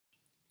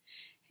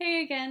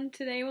Hey again,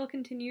 today we'll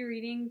continue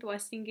reading The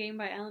Westing Game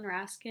by Ellen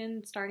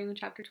Raskin, starting with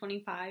chapter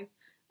 25.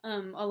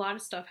 A lot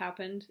of stuff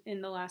happened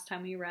in the last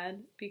time we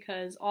read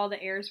because all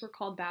the heirs were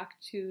called back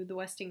to the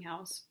Westing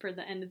house for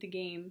the end of the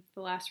game,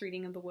 the last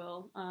reading of the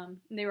will.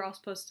 They were all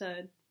supposed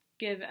to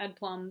give Ed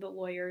Plum, the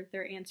lawyer,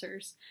 their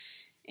answers.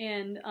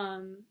 And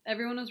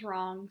everyone was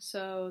wrong,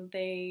 so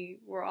they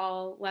were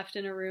all left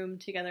in a room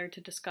together to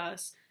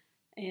discuss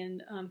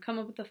and come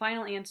up with the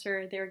final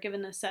answer. They were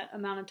given a set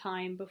amount of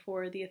time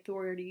before the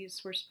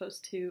authorities were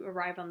supposed to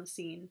arrive on the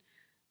scene,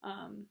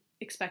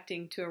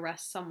 expecting to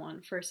arrest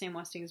someone for Sam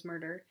Westing's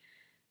murder.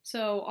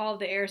 So all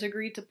of the heirs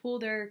agreed to pull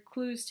their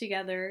clues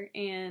together,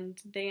 and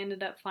they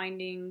ended up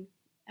finding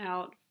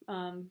out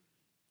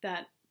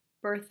that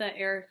Bertha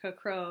Erica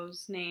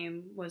Crow's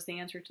name was the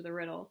answer to the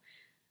riddle,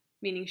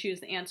 meaning she was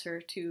the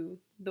answer to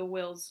the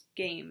will's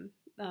game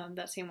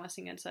that Sam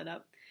Westing had set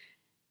up.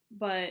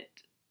 But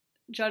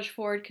Judge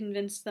Ford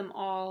convinced them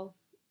all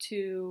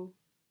to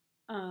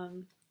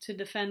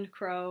defend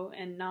Crow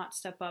and not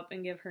step up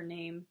and give her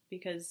name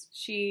because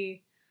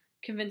she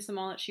convinced them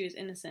all that she was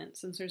innocent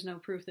since there's no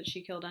proof that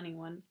she killed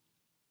anyone.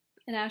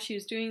 And as she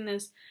was doing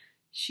this,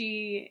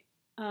 she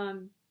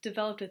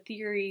developed a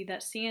theory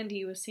that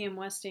Sandy was Sam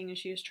Westing, and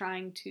she was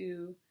trying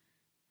to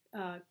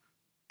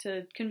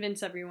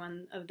convince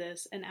everyone of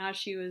this. And as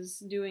she was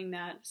doing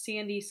that,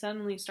 Sandy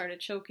suddenly started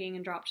choking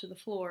and dropped to the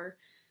floor,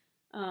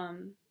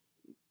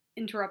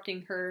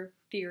 interrupting her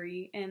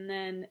theory. And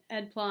then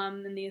Ed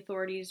Plum and the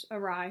authorities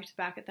arrived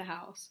back at the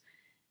house,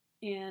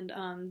 and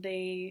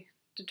they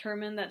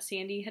determined that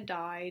Sandy had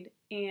died.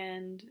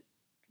 And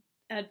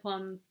Ed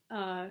Plum,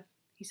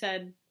 he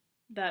said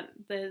that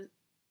the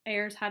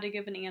heirs had to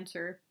give an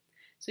answer,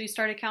 so he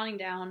started counting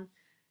down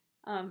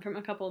from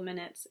a couple of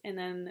minutes, and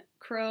then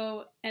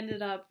Crow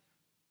ended up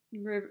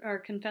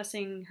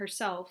confessing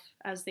herself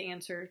as the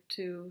answer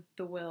to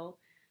the will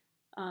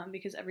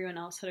because everyone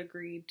else had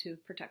agreed to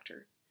protect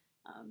her.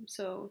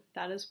 So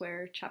that is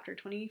where chapter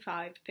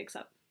 25 picks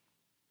up.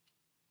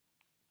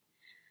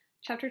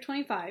 Chapter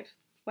 25,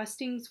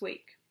 Westing's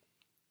Wake.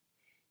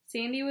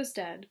 Sandy was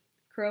dead.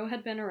 Crow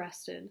had been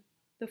arrested.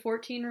 The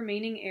 14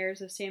 remaining heirs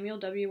of Samuel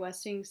W.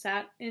 Westing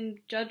sat in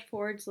Judge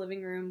Ford's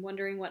living room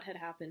wondering what had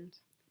happened.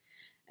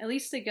 At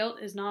least the guilt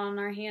is not on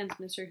our hands,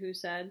 Mr. Hu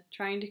said,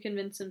 trying to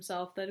convince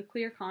himself that a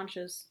clear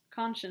conscience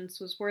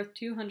was worth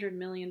 $200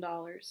 million.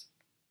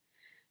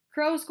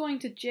 Crow's going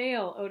to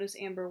jail, Otis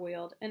Amber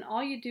wailed, and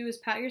all you do is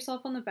pat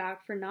yourself on the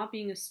back for not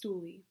being a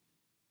stoolie.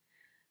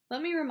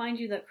 Let me remind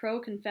you that Crow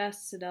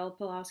confessed, Sidel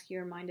Pulaski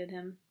reminded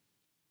him.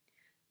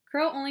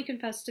 Crow only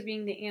confessed to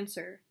being the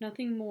answer,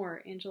 nothing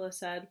more, Angela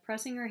said,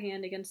 pressing her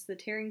hand against the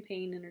tearing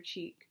pain in her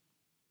cheek.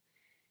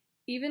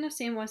 Even if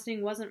Sam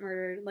Westing wasn't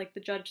murdered, like the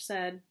judge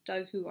said,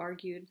 Doug Hu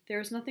argued, there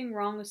was nothing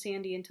wrong with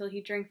Sandy until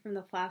he drank from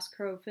the flask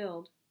Crow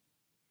filled.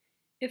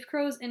 If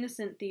Crow is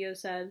innocent, Theo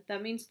said,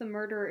 that means the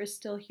murderer is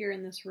still here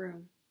in this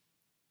room.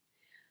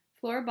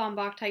 Flora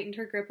Baumbach tightened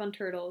her grip on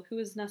Turtle, who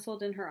was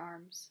nestled in her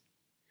arms.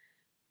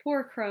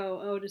 Poor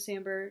Crow, Otis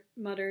Amber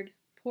muttered.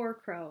 Poor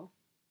Crow.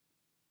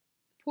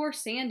 Poor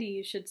Sandy,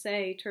 you should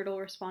say, Turtle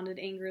responded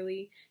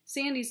angrily.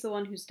 Sandy's the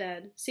one who's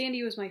dead.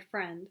 Sandy was my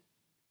friend.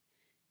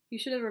 You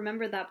should have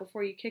remembered that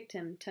before you kicked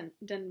him,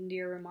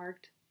 Dendier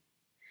remarked.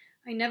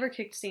 I never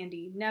kicked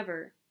Sandy.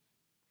 Never.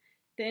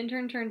 The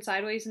intern turned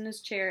sideways in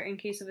his chair in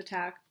case of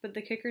attack, but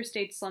the kicker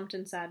stayed slumped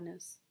in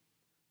sadness.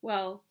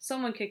 Well,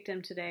 someone kicked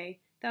him today.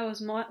 That was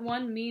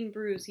one mean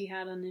bruise he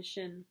had on his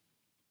shin.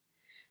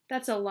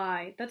 That's a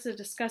lie. That's a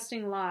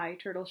disgusting lie,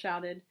 Turtle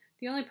shouted.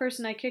 The only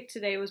person I kicked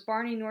today was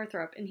Barney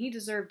Northrup, and he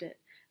deserved it.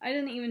 I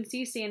didn't even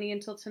see Sandy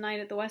until tonight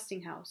at the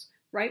Westing house.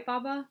 Right,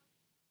 Baba?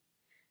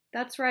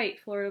 That's right,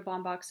 Flora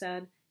Baumbach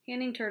said,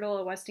 handing Turtle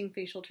a Westing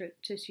facial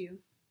tissue.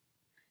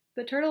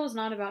 But Turtle was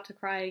not about to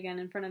cry again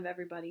in front of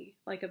everybody,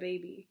 like a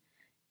baby.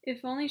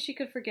 If only she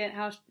could forget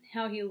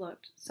how he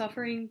looked,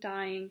 suffering,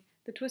 dying,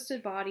 the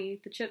twisted body,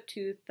 the chipped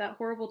tooth, that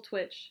horrible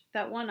twitch,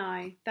 that one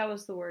eye, that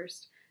was the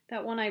worst,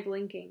 that one eye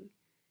blinking.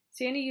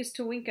 Sandy used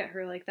to wink at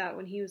her like that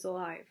when he was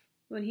alive.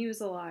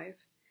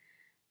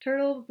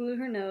 Turtle blew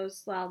her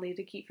nose loudly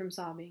to keep from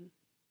sobbing.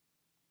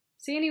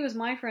 Sandy was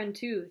my friend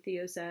too,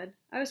 Theo said.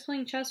 I was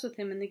playing chess with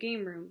him in the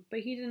game room, but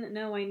he didn't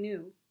know I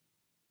knew.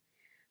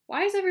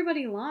 Why is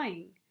everybody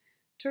lying?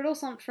 Turtle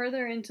slumped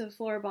further into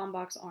Flora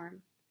Baumbach's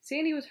arm.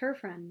 Sandy was her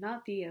friend,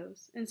 not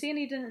Theo's, and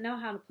Sandy didn't know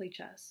how to play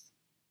chess.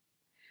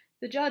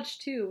 The judge,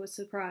 too, was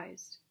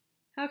surprised.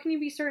 How can you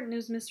be certain it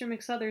was Mr.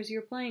 McSuthers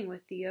you're playing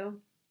with, Theo?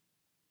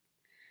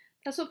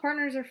 That's what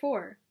partners are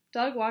for.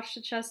 Doug watched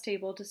the chess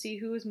table to see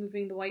who was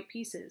moving the white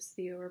pieces,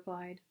 Theo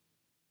replied.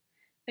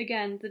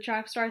 Again, the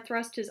track star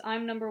thrust his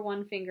I'm number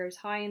one fingers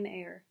high in the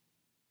air.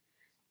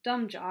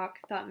 Dumb jock,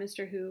 thought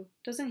Mr. Hu.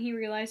 Doesn't he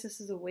realize this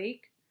is a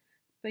wake?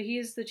 But he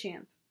is the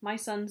champ. My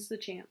son's the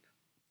champ.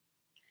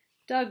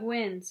 Doug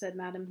win, said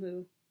Madame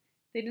Hu.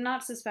 They did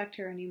not suspect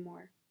her any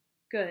more.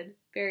 Good,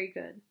 very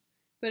good.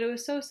 But it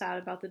was so sad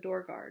about the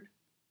door guard.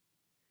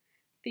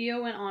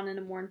 Theo went on in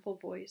a mournful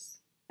voice.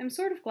 I'm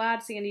sort of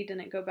glad Sandy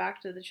didn't go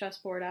back to the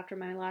chessboard after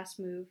my last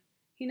move.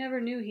 He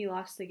never knew he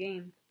lost the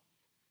game.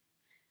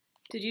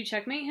 Did you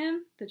checkmate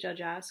him? The judge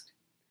asked.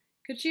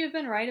 Could she have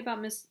been right about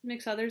Miss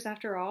McSuthers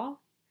after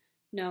all?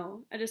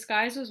 No, a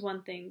disguise was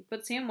one thing,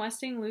 but Sam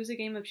Westing lose a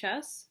game of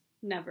chess?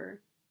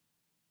 Never.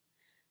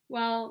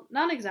 Well,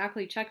 not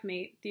exactly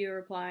checkmate, Theo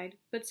replied,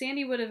 but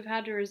Sandy would have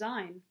had to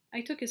resign.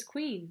 I took his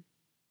queen.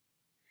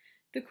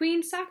 The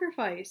queen's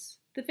sacrifice!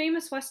 The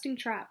famous Westing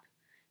trap.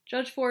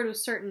 Judge Ford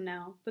was certain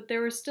now, but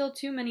there were still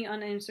too many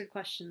unanswered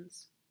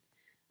questions.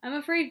 I'm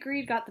afraid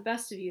greed got the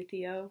best of you,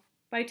 Theo.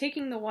 By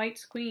taking the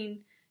White's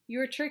queen, you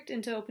were tricked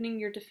into opening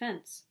your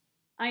defense.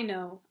 I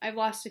know. I've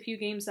lost a few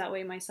games that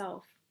way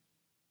myself.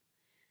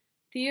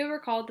 Theo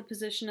recalled the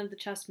position of the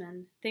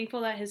chessman,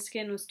 thankful that his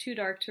skin was too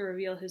dark to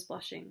reveal his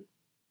blushing.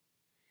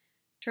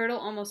 Turtle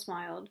almost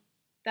smiled.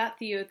 That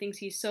Theo thinks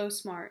he's so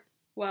smart.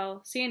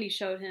 Well, Sandy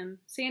showed him.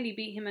 Sandy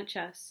beat him at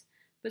chess.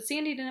 But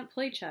Sandy didn't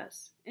play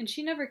chess, and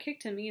she never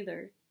kicked him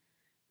either.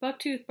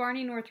 Bucktooth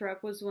Barney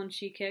Northrup was the one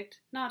she kicked,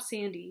 not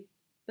Sandy.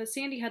 But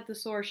Sandy had the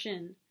sore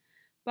shin.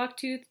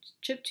 Bucktooth,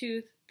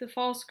 Chiptooth,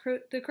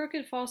 the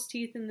crooked false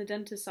teeth in the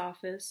dentist's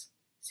office.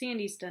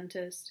 Sandy's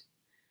dentist.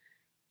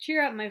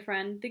 Cheer up, my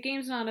friend. The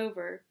game's not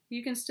over.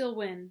 You can still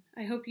win.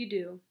 I hope you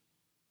do.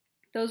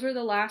 Those were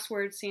the last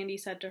words Sandy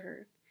said to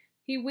her.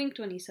 He winked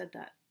when he said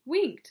that.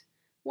 Winked!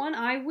 One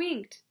eye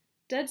winked!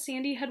 Dead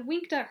Sandy had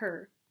winked at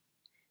her.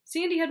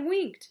 Sandy had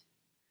winked!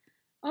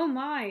 Oh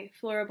my,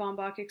 Flora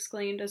Baumbach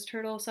exclaimed as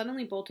Turtle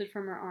suddenly bolted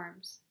from her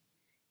arms.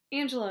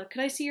 Angela,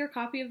 could I see your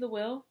copy of the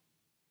will?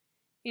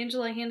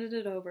 Angela handed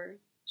it over.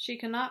 She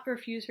could not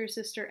refuse her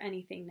sister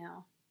anything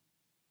now.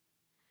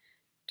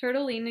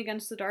 Turtle leaned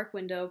against the dark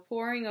window,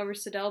 poring over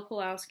Sidel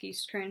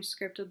Pulowski's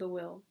transcript of the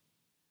will.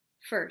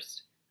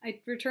 First, I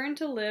returned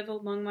to live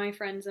among my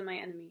friends and my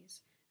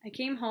enemies. I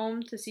came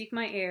home to seek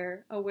my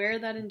heir, aware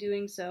that in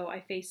doing so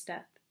I faced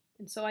death.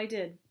 And so I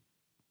did.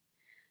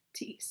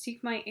 To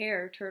seek my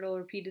heir, Turtle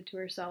repeated to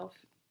herself.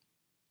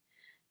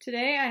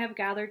 Today I have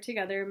gathered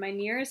together my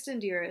nearest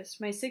and dearest,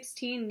 my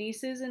 16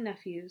 nieces and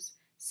nephews.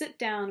 Sit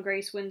down,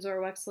 Grace Windsor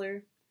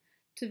Wexler,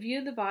 to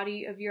view the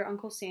body of your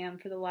Uncle Sam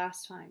for the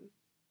last time.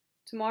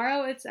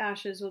 Tomorrow its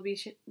ashes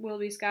will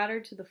be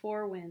scattered to the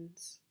four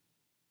winds.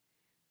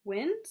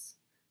 Winds?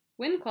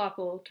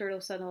 Windclopple,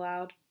 Turtle said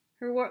aloud.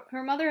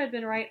 Her mother had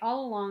been right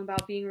all along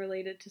about being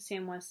related to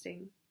Sam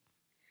Westing.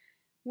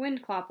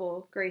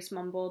 Windclopple, Grace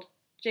mumbled.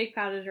 Jake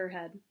patted her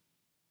head.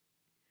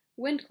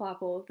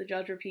 Windclopple, the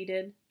judge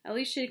repeated. At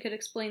least she could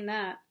explain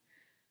that.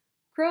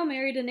 Crow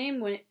married a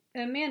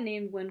man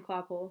named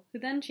Windclopple, who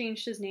then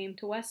changed his name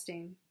to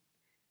Westing.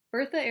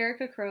 Bertha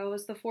Erica Crow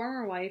was the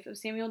former wife of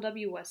Samuel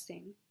W.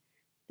 Westing.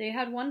 They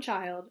had one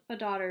child, a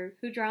daughter,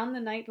 who drowned the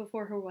night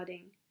before her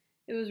wedding.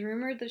 It was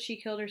rumored that she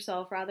killed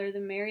herself rather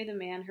than marry the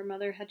man her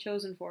mother had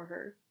chosen for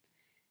her.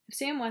 If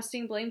Sam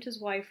Westing blamed his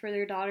wife for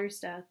their daughter's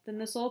death, then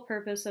the sole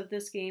purpose of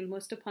this game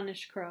was to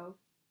punish Crow.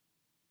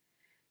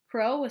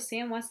 Crow was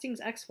Sam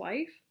Westing's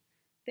ex-wife?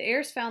 The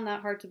heirs found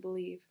that hard to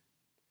believe.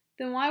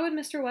 Then why would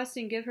Mr.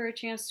 Westing give her a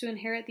chance to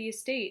inherit the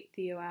estate?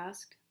 Theo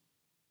asked.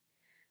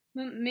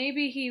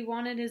 Maybe he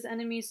wanted his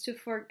enemies to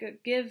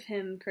forgive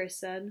him, Chris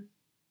said.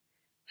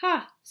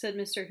 Ha, said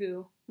Mr.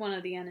 Who, one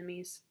of the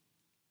enemies.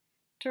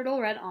 Turtle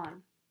read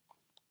on.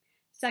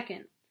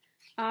 Second,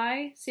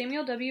 I,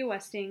 Samuel W.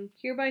 Westing,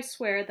 hereby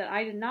swear that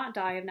I did not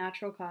die of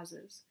natural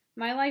causes.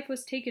 My life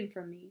was taken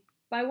from me,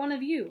 by one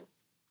of you.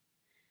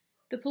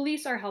 The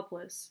police are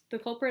helpless. The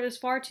culprit is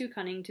far too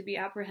cunning to be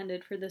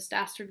apprehended for this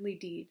dastardly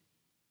deed.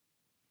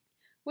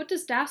 What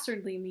does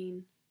dastardly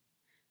mean?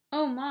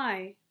 Oh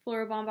my,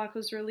 Flora Baumbach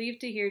was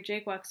relieved to hear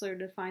Jake Wexler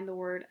define the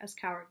word as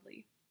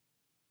cowardly.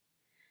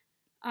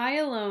 I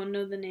alone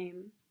know the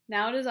name.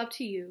 Now it is up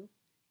to you.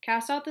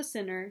 Cast out the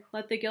sinner,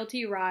 let the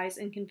guilty rise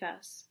and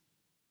confess.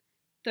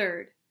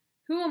 Third,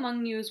 who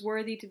among you is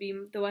worthy to be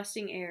the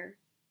Westing heir?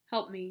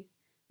 Help me.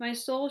 My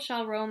soul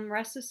shall roam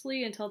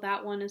restlessly until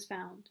that one is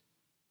found.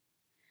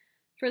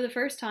 For the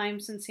first time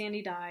since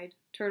Sandy died,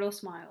 Turtle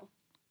smiled.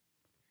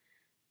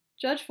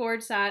 Judge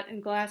Ford sat in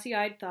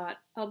glassy-eyed thought,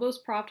 elbows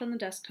propped on the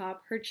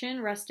desktop, her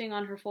chin resting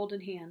on her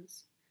folded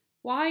hands.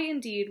 Why,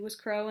 indeed, was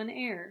Crow an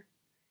heir?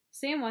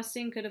 Sam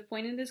Westing could have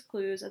pointed his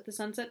clues at the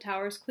Sunset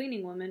Tower's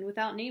cleaning woman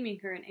without naming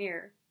her an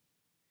heir.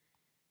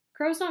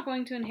 Crow's not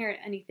going to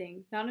inherit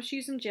anything, not if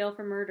she's in jail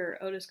for murder,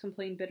 Otis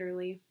complained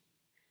bitterly.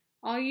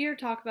 All year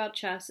talk about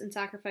chess and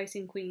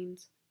sacrificing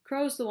queens.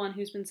 Crow's the one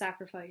who's been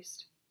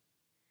sacrificed.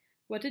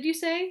 What did you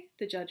say?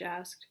 The judge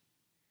asked.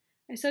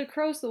 I said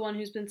Crow's the one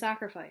who's been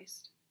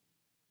sacrificed.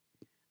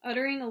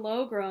 Uttering a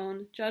low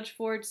groan, Judge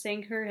Ford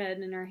sank her head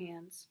in her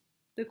hands.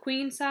 The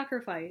queen's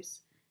sacrifice.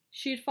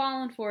 She had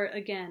fallen for it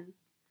again.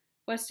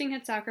 Westing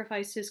had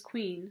sacrificed his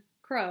queen,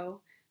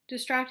 Crow,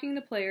 distracting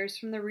the players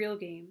from the real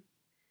game.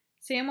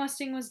 Sam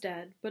Westing was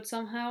dead, but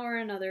somehow or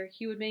another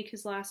he would make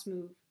his last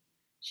move.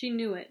 She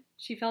knew it.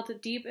 She felt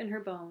it deep in her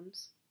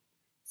bones.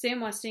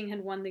 Sam Westing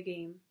had won the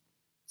game.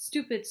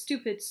 Stupid,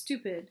 stupid,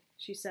 stupid,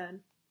 she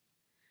said.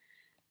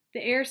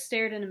 The heirs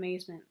stared in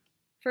amazement.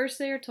 First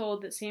they are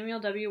told that Samuel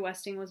W.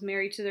 Westing was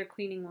married to their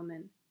cleaning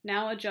woman.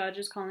 Now a judge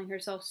is calling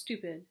herself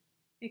stupid.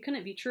 It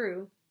couldn't be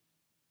true.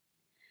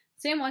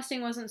 Sam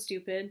Westing wasn't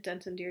stupid,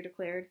 Denton Deere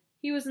declared.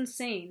 He was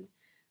insane.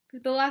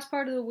 The last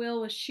part of the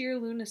will was sheer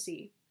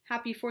lunacy.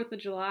 Happy 4th of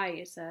July,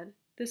 he said.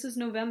 This is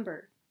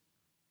November.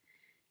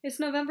 It's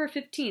November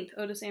 15th,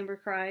 Otis Amber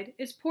cried.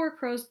 It's poor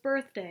Crow's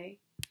birthday.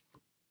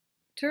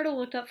 Turtle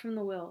looked up from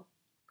the will.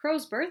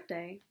 Crow's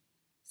birthday?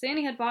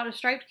 Sandy had bought a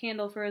striped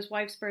candle for his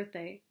wife's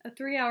birthday, a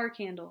 3-hour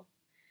candle.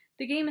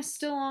 The game is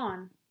still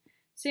on.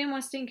 Sam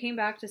Westing came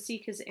back to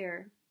seek his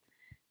heir.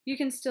 You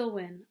can still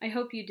win. I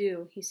hope you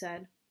do, he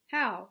said.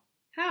 How?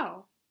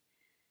 How?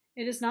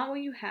 It is not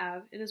what you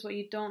have, it is what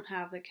you don't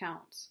have that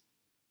counts.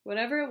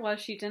 Whatever it was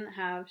she didn't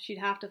have, she'd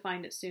have to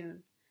find it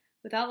soon,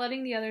 without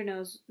letting the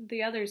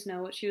others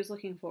know what she was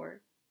looking for.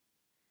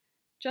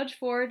 Judge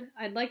Ford,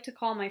 I'd like to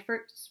call my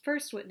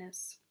first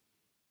witness.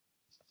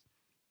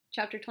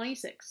 Chapter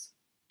 26.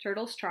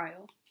 Turtle's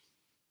Trial.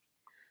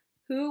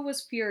 Hu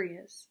was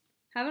furious.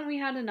 Haven't we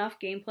had enough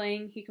game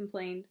playing, he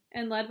complained,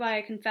 and led by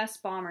a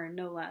confessed bomber,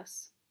 no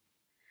less.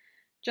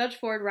 Judge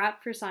Ford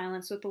rapped for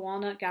silence with the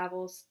walnut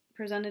gavels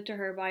presented to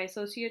her by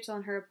associates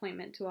on her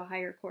appointment to a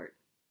higher court.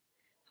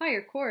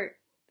 Higher court?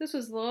 This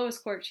was the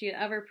lowest court she had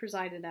ever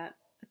presided at.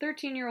 A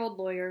 13-year-old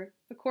lawyer,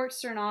 a court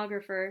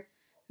stenographer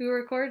who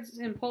records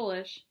in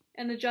Polish,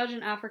 and the judge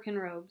in African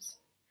robes.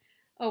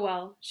 Oh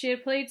well, she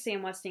had played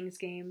Sam Westing's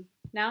game.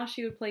 Now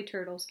she would play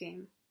Turtle's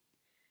game.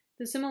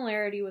 The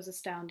similarity was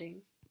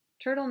astounding.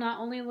 Turtle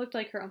not only looked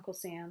like her Uncle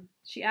Sam,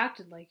 she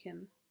acted like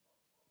him.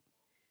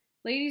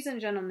 Ladies and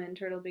gentlemen,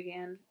 Turtle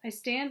began, I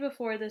stand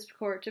before this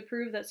court to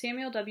prove that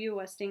Samuel W.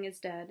 Westing is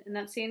dead and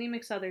that Sandy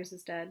McSuthers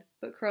is dead,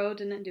 but Crow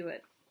didn't do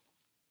it.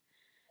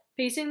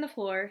 Pacing the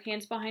floor,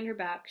 hands behind her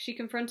back, she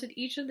confronted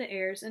each of the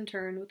heirs in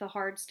turn with a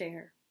hard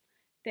stare.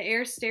 The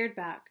heirs stared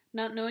back,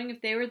 not knowing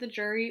if they were the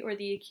jury or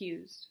the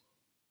accused.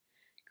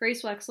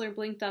 Grace Wexler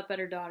blinked up at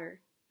her daughter.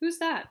 Who's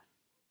that?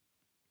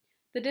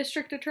 The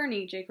district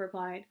attorney, Jake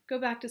replied. Go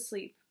back to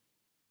sleep.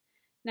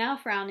 Now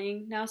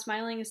frowning, now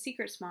smiling a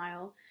secret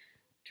smile,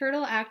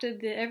 Turtle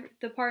acted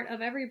the part of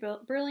every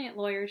brilliant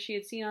lawyer she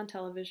had seen on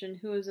television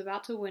who was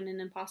about to win an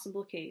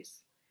impossible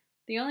case.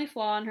 The only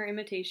flaw in her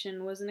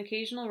imitation was an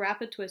occasional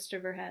rapid twist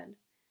of her head.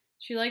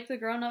 She liked the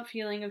grown-up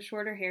feeling of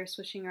shorter hair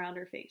swishing around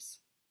her face.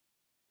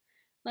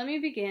 Let me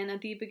begin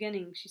at the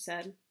beginning, she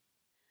said.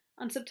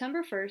 On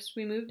September 1st,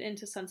 we moved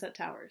into Sunset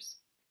Towers.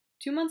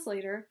 2 months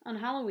later, on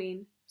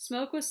Halloween,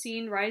 smoke was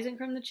seen rising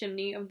from the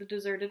chimney of the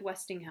deserted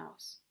Westing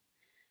house.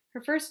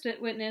 Her first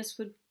witness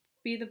would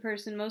be the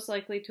person most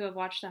likely to have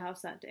watched the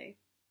house that day.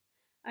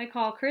 I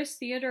call Chris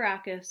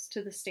Theodorakis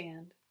to the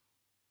stand.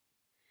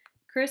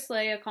 Chris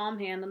lay a calm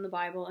hand on the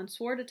Bible and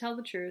swore to tell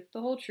the truth,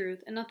 the whole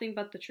truth, and nothing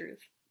but the truth.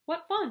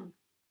 What fun!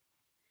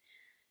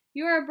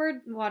 You are a bird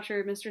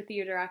watcher, Mr.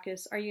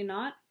 Theodorakis, are you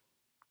not?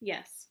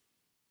 Yes.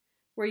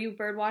 Were you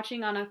bird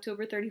watching on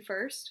October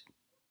 31st?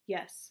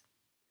 Yes.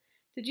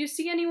 Did you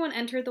see anyone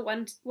enter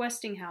the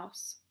Westing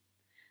house?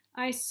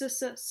 I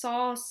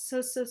saw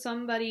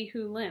somebody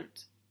who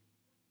limped.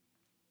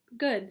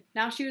 Good.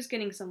 Now she was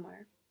getting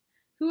somewhere.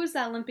 Who was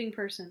that limping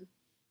person?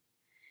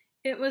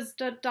 It was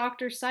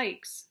Dr.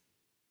 Sykes.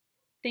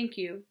 Thank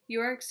you. You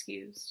are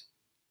excused.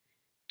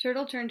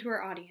 Turtle turned to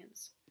her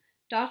audience.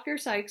 Dr.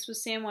 Sykes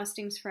was Sam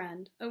Westing's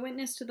friend, a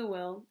witness to the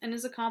will, and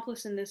his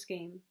accomplice in this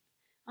game.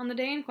 On the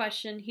day in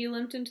question, he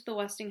limped into the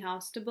Westing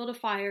house to build a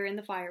fire in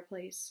the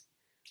fireplace.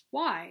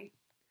 Why?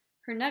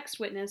 Her next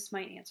witness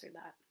might answer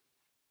that.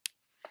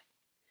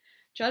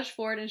 Judge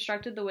Ford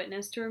instructed the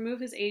witness to remove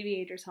his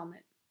aviator's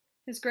helmet.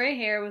 His gray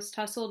hair was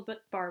tousled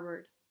but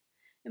barbered.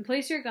 And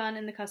place your gun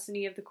in the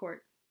custody of the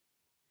court.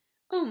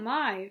 Oh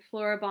my,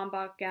 Flora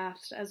Baumbach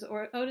gasped as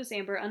Otis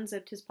Amber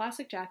unzipped his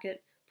plastic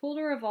jacket, pulled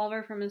a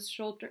revolver from his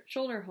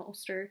shoulder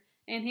holster,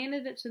 and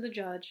handed it to the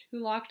judge, who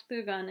locked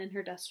the gun in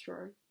her desk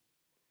drawer.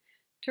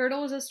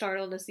 Turtle was as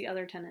startled as the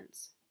other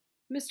tenants.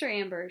 Mr.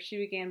 Amber, she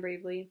began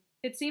bravely,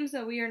 it seems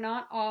that we are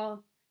not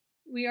all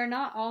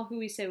who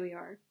we say we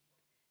are.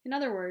 In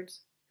other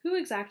words, who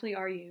exactly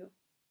are you?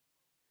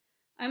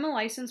 I'm a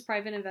licensed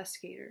private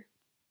investigator.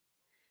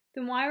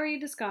 Then why were you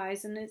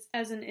disguised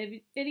as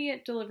an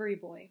idiot delivery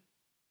boy?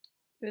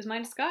 It was my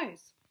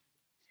disguise.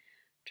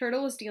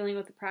 Turtle was dealing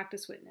with a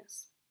practice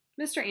witness.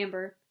 Mr.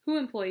 Amber, who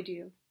employed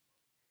you?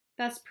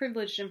 That's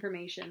privileged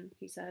information,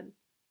 he said.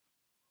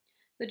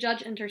 The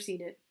judge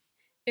interceded.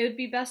 It would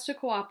be best to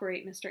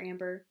cooperate, Mr.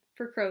 Amber,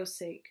 for Crow's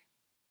sake.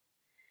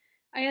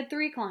 I had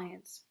 3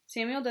 clients,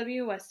 Samuel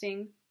W.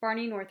 Westing,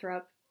 Barney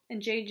Northrup,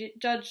 and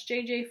Judge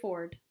J.J.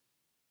 Ford.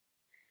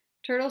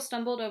 Turtle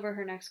stumbled over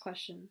her next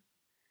question.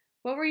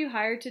 What were you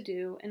hired to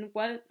do, and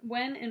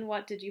when and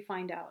what did you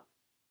find out?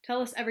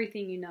 Tell us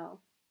everything you know.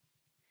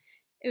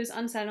 It was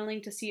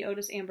unsettling to see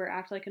Otis Amber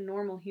act like a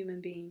normal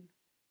human being.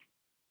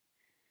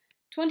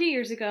 20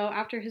 years ago,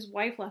 after his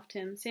wife left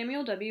him,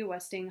 Samuel W.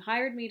 Westing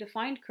hired me to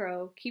find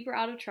Crow, keep her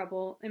out of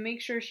trouble, and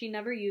make sure she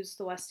never used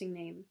the Westing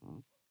name.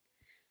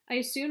 I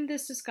assumed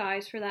this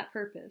disguise for that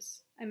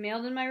purpose. I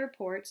mailed in my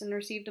reports and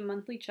received a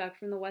monthly check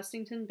from the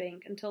Westington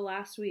Bank until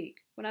last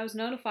week, when I was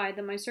notified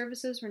that my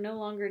services were no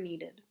longer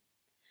needed.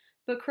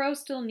 But Crow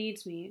still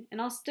needs me,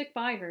 and I'll stick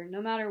by her,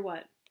 no matter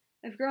what.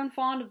 I've grown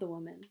fond of the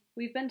woman.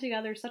 We've been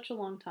together such a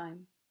long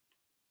time.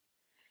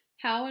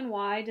 How and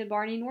why did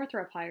Barney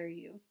Northrup hire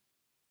you?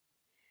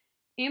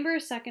 Amber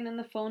is second in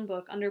the phone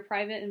book under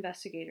private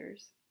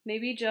investigators.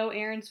 Maybe Joe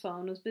Aaron's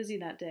phone was busy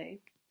that day.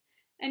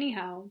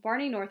 Anyhow,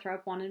 Barney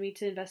Northrup wanted me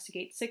to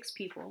investigate 6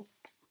 people.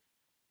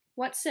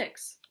 What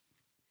 6?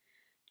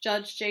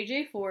 Judge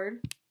J.J.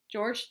 Ford,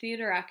 George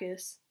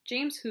Theodorakis,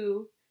 James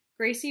Hu,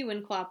 Gracie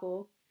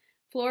Winclapple,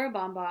 Flora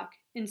Bombach,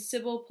 and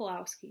Sybil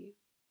Pulowski.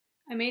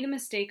 I made a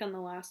mistake on the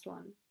last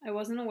one. I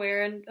wasn't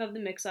aware of the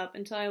mix-up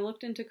until I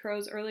looked into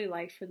Crow's early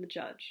life for the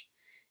judge.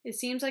 It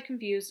seems I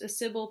confused a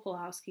Sybil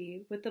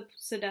Pulowski with a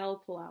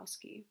Sidel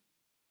Pulowski.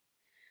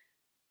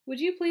 Would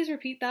you please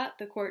repeat that?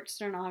 The court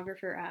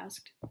stenographer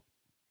asked.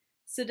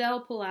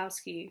 Sidel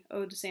Pulowski,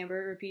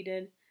 December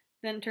repeated,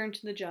 then turned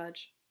to the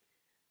judge.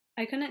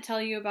 I couldn't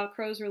tell you about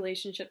Crow's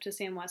relationship to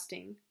Sam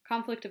Westing.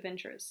 Conflict of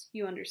interest,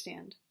 you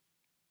understand.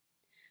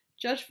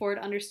 Judge Ford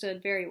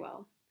understood very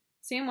well.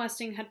 Sam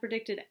Westing had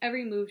predicted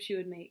every move she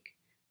would make.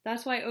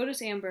 That's why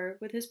Otis Amber,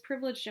 with his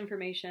privileged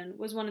information,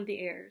 was one of the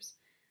heirs.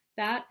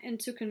 That, and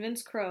to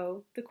convince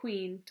Crow, the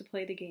queen, to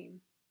play the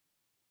game.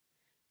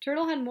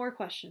 Turtle had more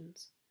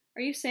questions.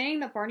 Are you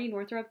saying that Barney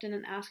Northrup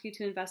didn't ask you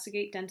to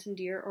investigate Denton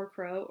Deer or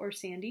Crow or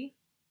Sandy?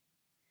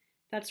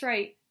 That's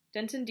right.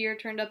 Denton Deer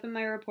turned up in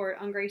my report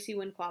on Gracie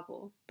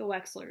Winclapple, the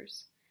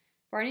Wexlers.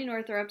 Barney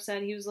Northrup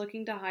said he was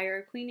looking to hire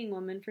a cleaning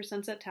woman for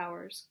Sunset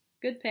Towers,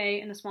 good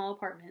pay and a small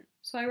apartment,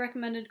 so I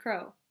recommended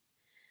Crow.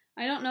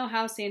 I don't know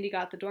how Sandy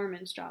got the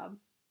doorman's job.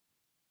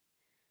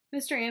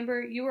 Mr.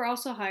 Amber, you were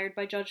also hired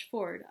by Judge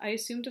Ford, I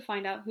assume to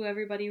find out who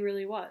everybody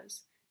really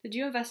was. Did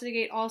you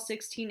investigate all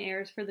 16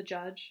 heirs for the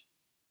judge?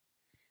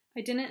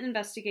 I didn't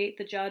investigate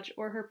the judge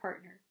or her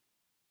partner.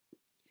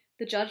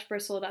 The judge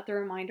bristled at the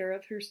reminder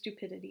of her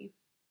stupidity.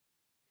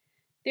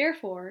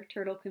 Therefore,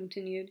 Turtle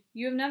continued,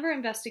 you have never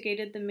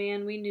investigated the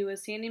man we knew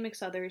as Sandy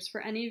McSuthers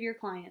for any of your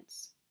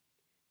clients.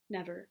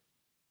 Never.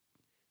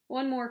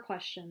 One more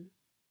question.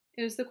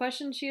 It was the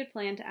question she had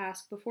planned to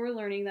ask before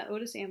learning that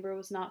Otis Amber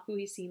was not who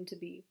he seemed to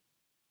be.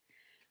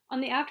 On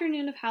the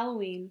afternoon of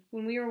Halloween,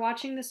 when we were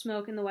watching the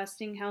smoke in the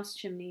Westinghouse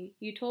chimney,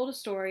 you told a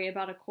story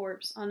about a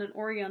corpse on an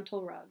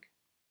oriental rug.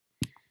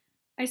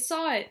 I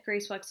saw it,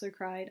 Grace Wexler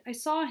cried. I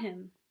saw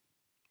him.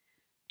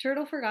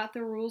 Turtle forgot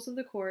the rules of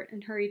the court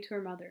and hurried to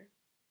her mother.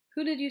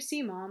 Who did you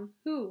see, Mom?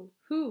 Who?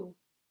 Who?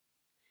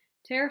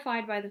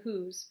 Terrified by the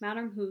who's,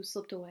 Madame Who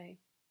slipped away.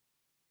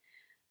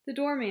 The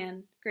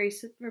doorman,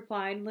 Grace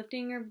replied,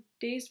 lifting her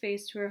dazed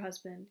face to her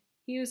husband.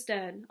 He was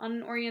dead, on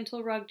an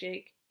oriental rug,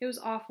 Jake. It was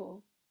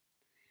awful.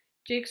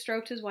 Jake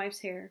stroked his wife's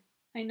hair.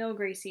 I know,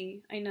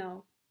 Gracie, I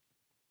know.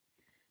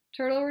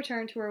 Turtle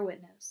returned to her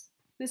witness.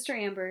 Mr.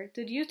 Amber,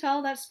 did you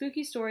tell that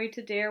spooky story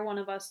to dare one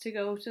of us to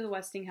go to the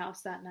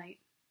Westinghouse that night?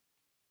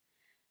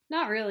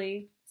 Not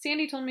really.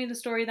 Sandy told me the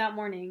story that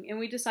morning, and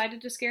we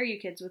decided to scare you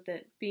kids with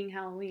it, being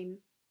Halloween.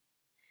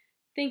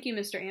 Thank you,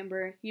 Mr.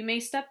 Amber. You may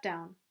step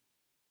down.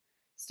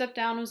 Step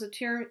down was a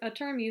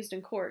term used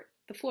in court.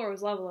 The floor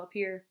was level up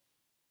here.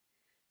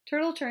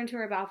 Turtle turned to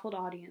her baffled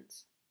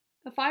audience.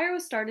 A fire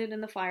was started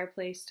in the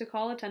fireplace to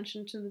call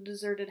attention to the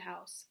deserted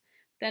house.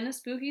 Then a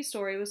spooky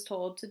story was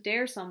told to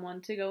dare someone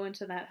to go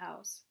into that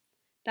house.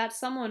 That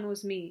someone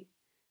was me.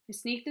 I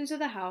sneaked into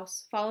the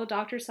house, followed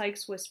Dr.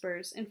 Sykes'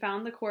 whispers, and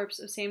found the corpse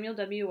of Samuel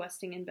W.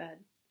 Westing in bed.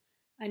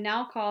 I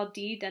now call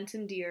D.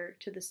 Denton Deer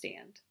to the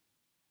stand.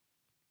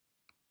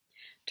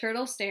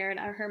 Turtle stared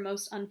at her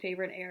most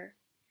unfavored heir.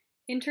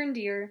 Intern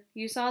Deer,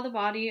 you saw the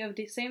body of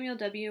Samuel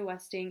W.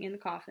 Westing in the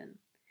coffin.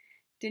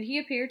 Did he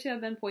appear to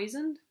have been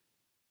poisoned?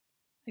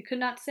 I could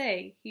not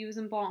say. He was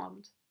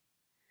embalmed.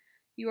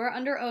 You are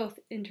under oath,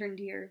 Intern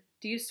Deer.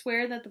 Do you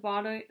swear that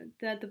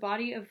the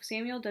body of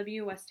Samuel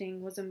W.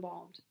 Westing was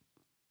embalmed?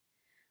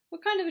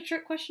 What kind of a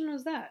trick question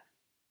was that?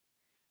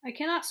 I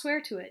cannot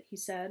swear to it, he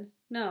said.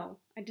 No,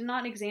 I did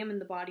not examine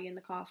the body in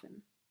the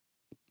coffin.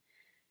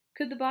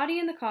 Could the body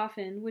in the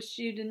coffin, which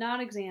you did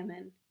not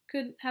examine,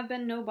 could have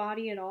been no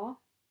body at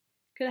all?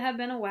 Could it have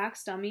been a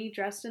wax dummy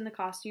dressed in the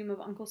costume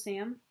of Uncle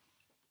Sam?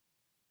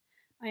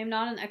 I am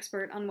not an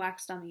expert on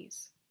wax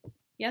dummies.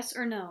 Yes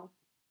or no?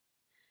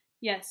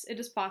 Yes, it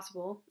is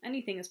possible.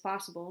 Anything is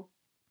possible.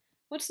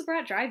 What's the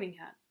brat driving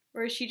at?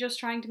 Or is she just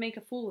trying to make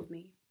a fool of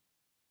me?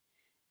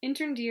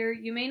 Intern Deer,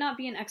 you may not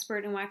be an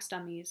expert in wax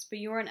dummies, but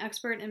you are an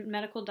expert in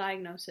medical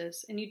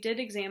diagnosis, and you did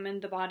examine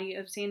the body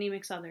of Sandy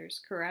McSuthers,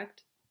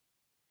 correct?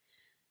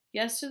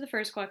 Yes to the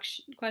first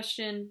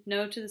question,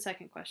 no to the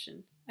second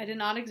question. I did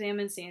not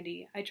examine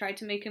Sandy. I tried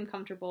to make him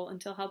comfortable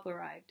until help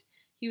arrived.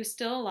 He was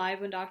still alive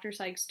when Dr.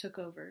 Sykes took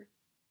over.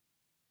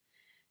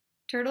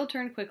 Turtle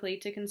turned quickly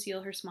to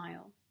conceal her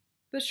smile.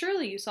 But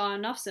surely you saw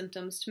enough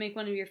symptoms to make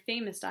one of your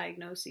famous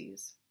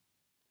diagnoses.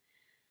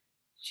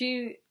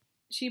 She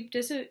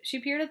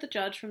peered at the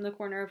judge from the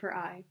corner of her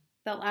eye.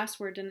 That last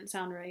word didn't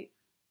sound right.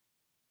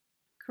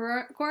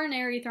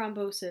 Coronary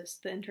thrombosis,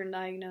 the intern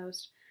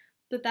diagnosed,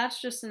 but that's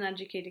just an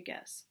educated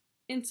guess.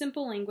 In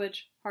simple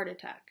language, heart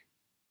attack.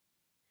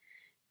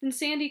 Then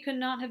Sandy could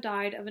not have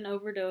died of an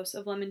overdose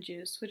of lemon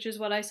juice, which is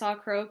what I saw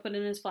Crow put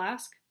in his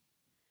flask?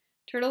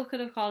 Turtle could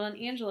have called on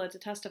Angela to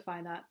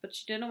testify that, but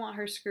she didn't want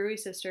her screwy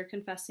sister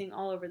confessing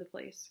all over the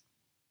place.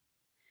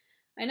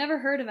 I never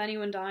heard of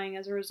anyone dying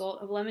as a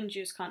result of lemon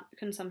juice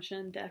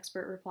consumption, the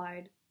expert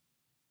replied.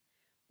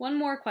 One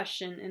more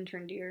question,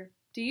 intern dear.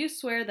 Do you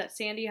swear that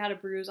Sandy had a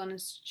bruise on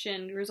his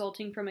shin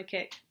resulting from a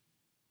kick?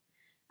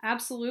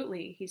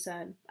 Absolutely, he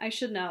said. I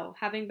should know,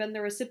 having been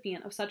the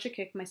recipient of such a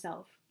kick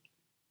myself.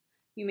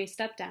 You may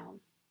step down.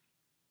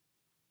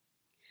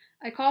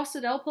 I call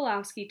Sidel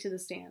Pulowski to the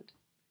stand.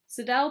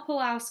 Sidel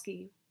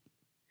Pulowski.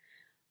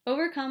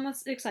 Overcome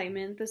with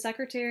excitement, the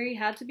secretary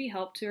had to be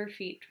helped to her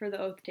feet for the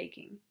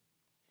oath-taking.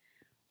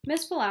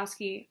 Miss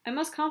Pulowski, I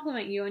must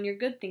compliment you on your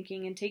good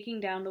thinking in taking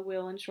down the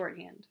will in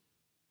shorthand.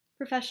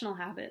 Professional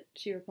habit,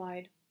 she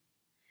replied.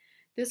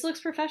 This looks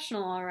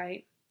professional, all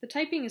right. The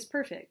typing is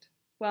perfect.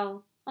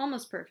 Well,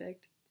 almost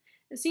perfect.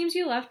 It seems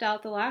you left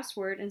out the last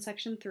word in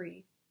section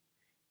 3.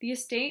 The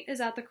estate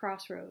is at the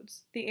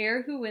crossroads. The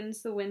heir who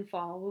wins the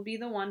windfall will be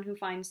the one who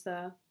finds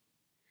the...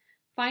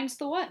 Finds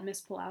the what,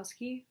 Miss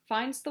Pulowski?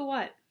 Finds the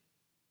what?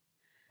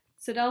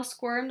 Sidel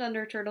squirmed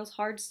under Turtle's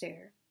hard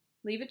stare.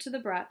 Leave it to the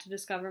brat to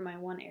discover my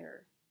one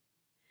error.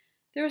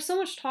 There was so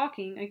much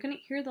talking, I couldn't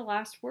hear the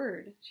last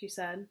word, she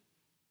said.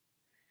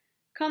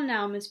 Come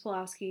now, Miss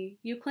Pulowski,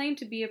 you claim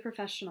to be a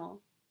professional.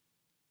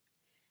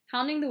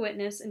 Hounding the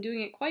witness and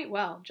doing it quite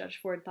well, Judge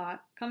Ford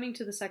thought, coming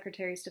to the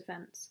secretary's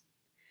defense.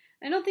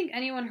 I don't think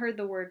anyone heard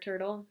the word,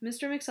 Turtle.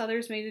 Mr.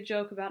 McSuthers made a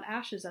joke about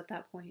ashes at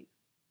that point.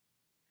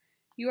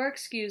 You are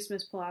excused,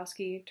 Miss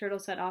Pulowski, Turtle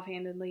said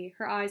offhandedly,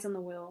 her eyes on the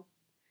will.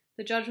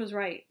 The judge was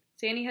right.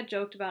 Sandy had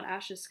joked about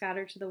ashes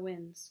scattered to the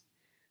winds.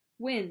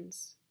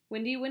 Winds.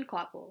 Windy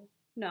Windclapple.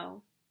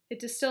 No, it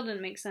just still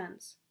didn't make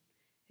sense.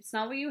 It's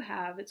not what you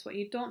have, it's what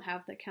you don't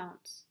have that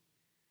counts.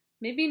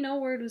 Maybe no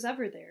word was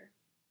ever there.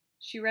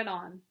 She read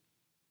on.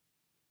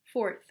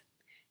 Fourth,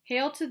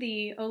 hail to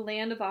thee, O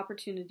land of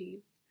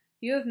opportunity.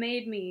 You have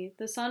made me,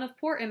 the son of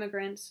poor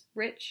immigrants,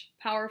 rich,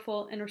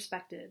 powerful, and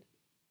respected.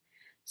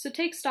 So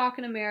take stock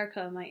in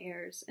America, my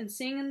heirs, and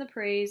sing in the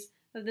praise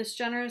of this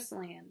generous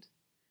land.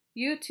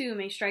 You too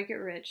may strike it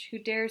rich, who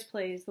dares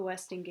plays the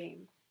Westing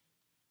game.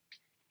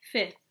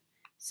 Fifth,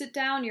 sit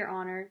down, Your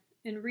Honor,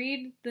 and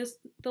read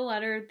the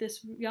letter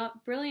this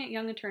brilliant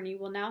young attorney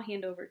will now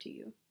hand over to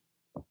you.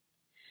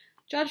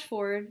 Judge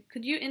Ford,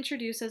 could you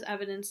introduce as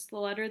evidence the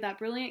letter that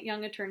brilliant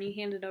young attorney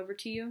handed over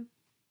to you?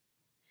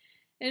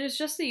 It is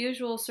just the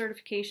usual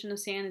certification of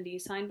sanity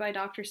signed by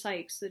Dr.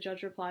 Sykes, the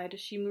judge replied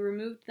as she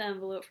removed the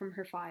envelope from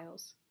her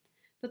files.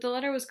 But the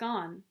letter was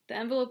gone. The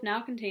envelope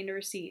now contained a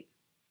receipt.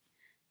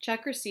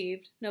 Check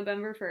received,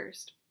 November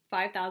 1st,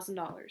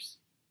 $5,000.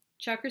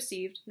 Check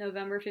received,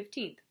 November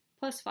 15th,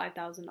 plus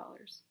 $5,000.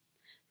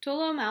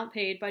 Total amount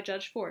paid by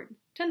Judge Ford,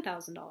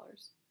 $10,000.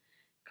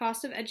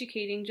 Cost of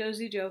educating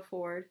Josie Joe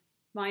Ford,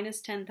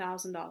 minus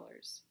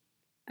 $10,000.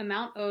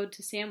 Amount owed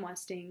to Sam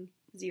Westing,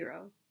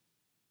 0.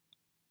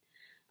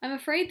 I'm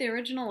afraid the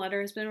original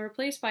letter has been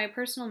replaced by a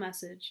personal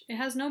message. It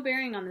has no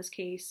bearing on this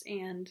case,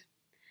 and...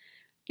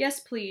 Yes,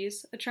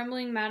 please, a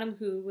trembling Madame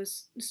Hu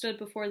stood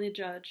before the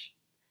judge.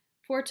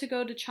 For to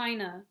go to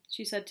China,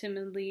 she said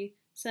timidly,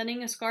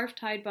 setting a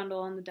scarf-tied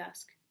bundle on the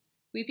desk.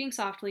 Weeping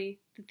softly,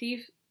 the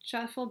thief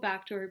shuffled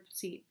back to her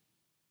seat.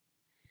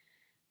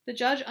 The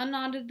judge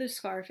unknotted the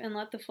scarf and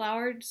let the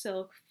flowered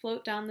silk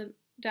float down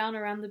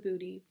around the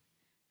booty.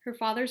 Her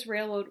father's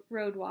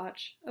railroad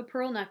watch, a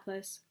pearl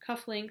necklace,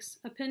 cufflinks,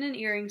 a pin and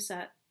earring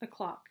set, a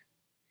clock.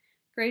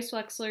 Grace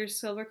Wexler's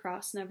silver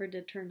cross never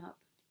did turn up.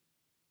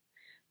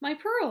 My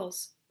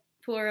pearls!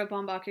 Flora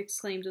Baumbach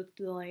exclaimed with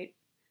delight.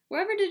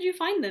 Wherever did you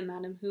find them,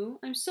 Madame Hu?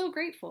 I'm so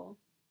grateful.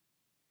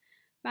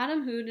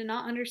 Madame Hu did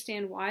not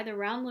understand why the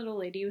round little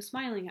lady was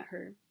smiling at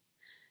her.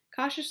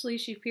 Cautiously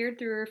she peered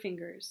through her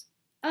fingers.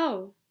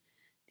 Oh!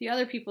 The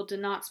other people did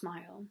not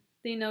smile.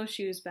 They know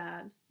she was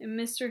bad, and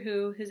Mr.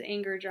 Hu, his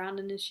anger drowned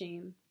in his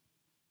shame.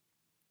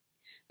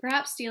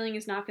 Perhaps stealing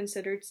is not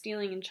considered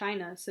stealing in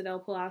China, Sidel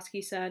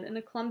Pulowski said in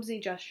a clumsy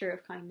gesture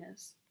of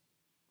kindness.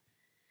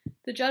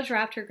 The judge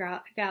rapped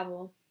her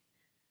gavel.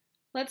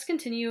 Let's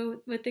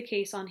continue with the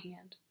case on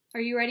hand.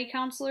 Are you ready,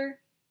 counselor?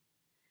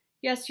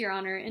 Yes, Your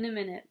Honor, in a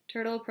minute.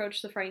 Turtle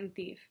approached the frightened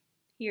thief.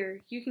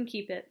 Here, you can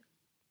keep it.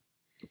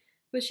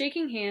 With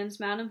shaking hands,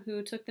 Madame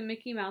Hu took the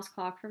Mickey Mouse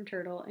clock from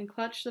Turtle and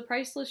clutched the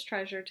priceless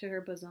treasure to her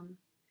bosom.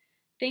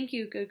 Thank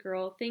you, good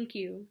girl, thank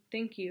you,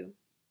 thank you.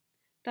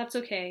 That's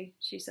okay,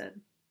 she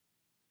said.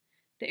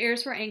 The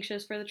heirs were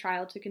anxious for the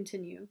trial to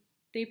continue.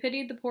 They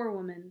pitied the poor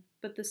woman,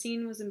 but the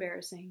scene was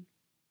embarrassing.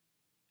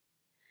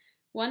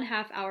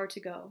 1/2 hour to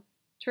go.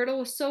 Turtle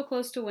was so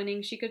close to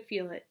winning she could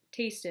feel it,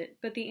 taste it,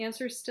 but the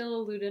answer still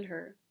eluded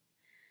her.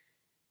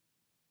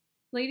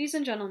 Ladies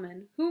and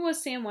gentlemen, who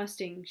was Sam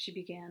Westing? She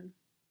began.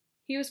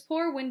 He was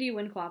poor Windy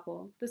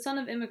Windclapple, the son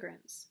of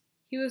immigrants.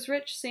 He was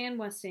rich Sam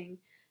Westing,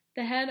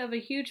 the head of a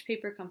huge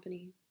paper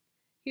company.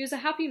 He was a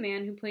happy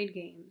man who played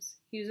games.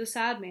 He was a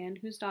sad man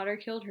whose daughter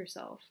killed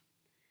herself.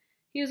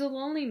 He was a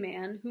lonely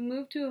man who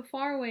moved to a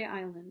faraway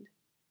island.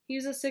 He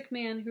was a sick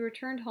man who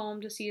returned home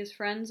to see his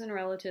friends and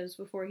relatives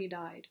before he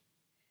died.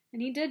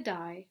 And he did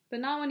die, but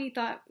not when he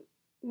thought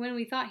when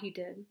we thought he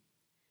did.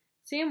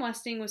 Sam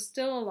Westing was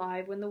still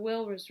alive when the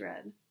will was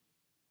read.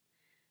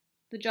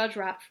 The judge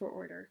rapped for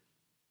order.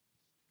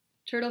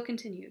 Turtle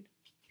continued.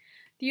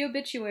 The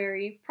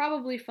obituary,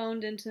 probably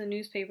phoned into the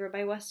newspaper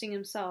by Westing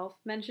himself,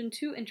 mentioned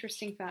 2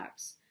 interesting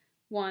facts.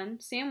 1.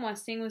 Sam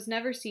Westing was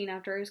never seen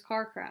after his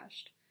car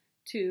crashed.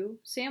 2.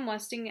 Sam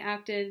Westing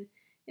acted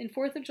in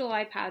 4th of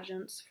July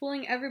pageants,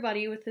 fooling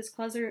everybody with his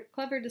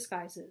clever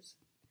disguises.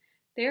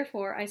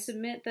 Therefore, I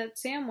submit that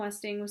Sam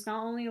Westing was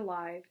not only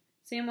alive,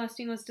 Sam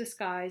Westing was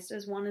disguised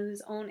as one of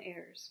his own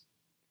heirs.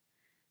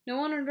 No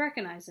one would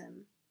recognize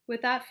him.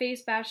 With that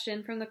face bashed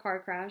in from the car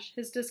crash,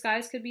 his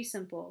disguise could be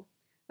simple.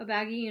 A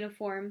baggy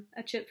uniform,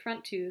 a chipped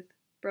front tooth,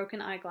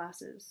 broken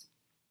eyeglasses.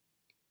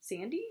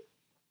 Sandy?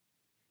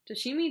 Does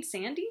she mean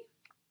Sandy?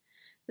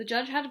 The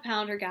judge had to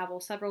pound her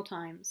gavel several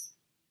times.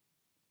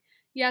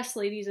 Yes,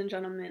 ladies and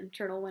gentlemen,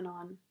 Turtle went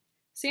on.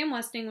 Sam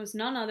Westing was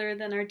none other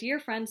than our dear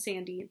friend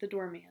Sandy, the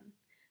doorman.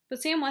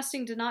 But Sam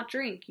Westing did not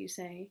drink, you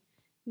say.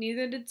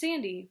 Neither did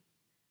Sandy.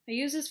 I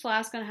used his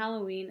flask on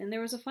Halloween, and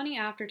there was a funny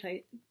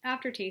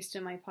aftertaste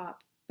in my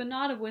pop, but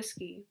not of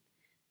whiskey.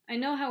 I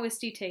know how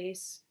whiskey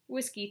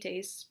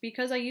tastes,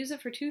 because I use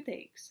it for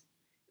toothaches.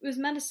 It was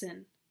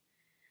medicine.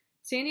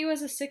 Sandy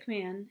was a sick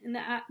man, and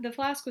the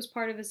flask was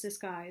part of his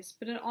disguise,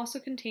 but it also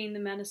contained the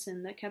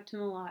medicine that kept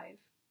him alive.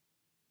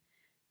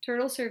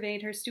 Turtle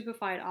surveyed her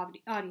stupefied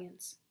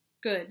audience.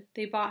 Good,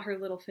 they bought her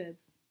little fib.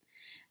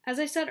 As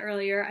I said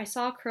earlier, I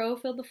saw Crow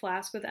fill the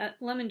flask with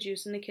lemon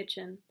juice in the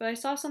kitchen, but I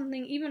saw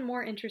something even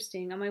more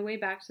interesting on my way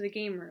back to the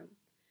game room.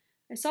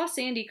 I saw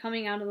Sandy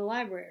coming out of the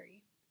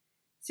library.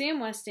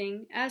 Sam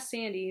Westing, as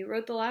Sandy,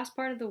 wrote the last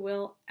part of the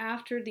will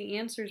after the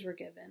answers were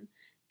given,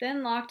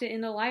 then locked it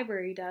in the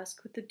library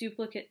desk with the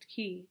duplicate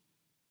key.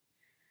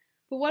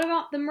 But what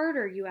about the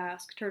murder, you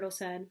ask, Turtle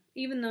said,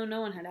 even though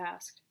no one had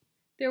asked.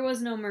 There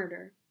was no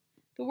murder.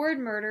 The word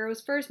murder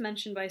was first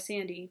mentioned by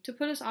Sandy to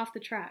put us off the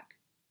track.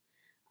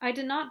 I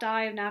did not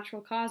die of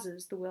natural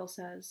causes, the will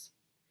says.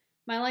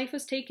 My life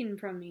was taken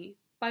from me,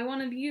 by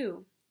one of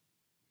you.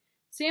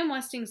 Sam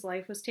Westing's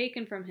life was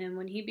taken from him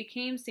when he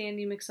became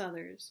Sandy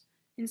McSuthers,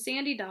 and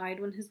Sandy died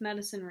when his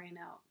medicine ran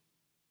out.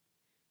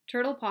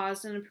 Turtle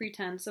paused in a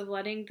pretense of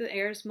letting the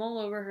heirs mull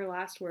over her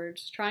last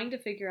words, trying to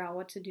figure out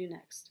what to do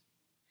next.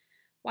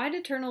 Why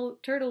did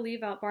Turtle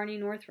leave out Barney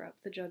Northrup,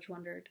 the judge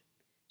wondered.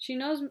 She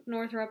knows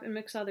Northrup and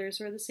McSuthers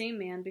were the same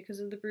man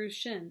because of the bruised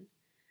shin.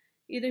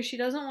 Either she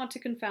doesn't want to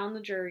confound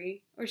the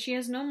jury, or she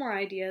has no more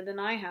idea than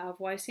I have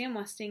why Sam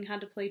Westing had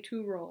to play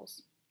 2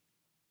 roles.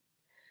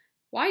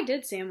 Why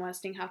did Sam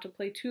Westing have to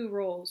play 2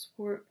 roles?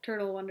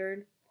 Turtle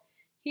wondered.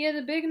 He had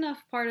a big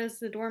enough part as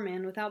the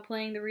doorman without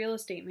playing the real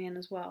estate man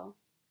as well.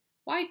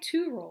 Why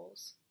 2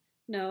 roles?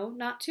 No,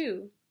 not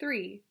 2,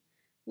 3.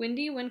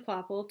 Wendy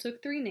Winclopple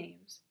took 3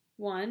 names.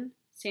 1.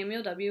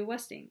 Samuel W.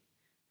 Westing.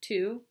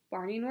 2.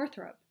 Barney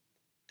Northrup.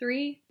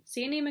 3.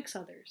 Sandy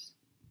McSuthers.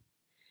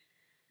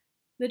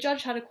 The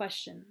judge had a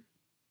question.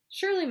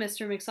 Surely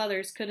Mr.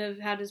 McSuthers could have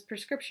had his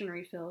prescription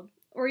refilled,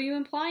 or are you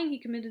implying he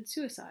committed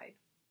suicide?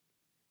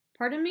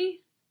 Pardon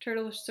me?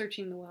 Turtle was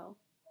searching the will.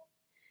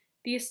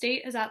 The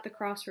estate is at the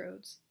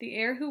crossroads. The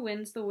heir who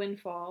wins the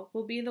windfall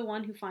will be the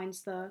one who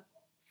finds the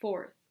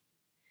 4th.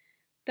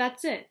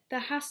 That's it.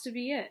 That has to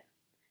be it.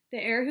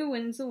 The heir who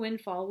wins the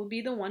windfall will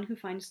be the one who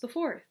finds the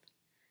 4th.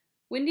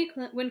 Wendy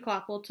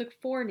Winclopple took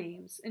 4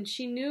 names, and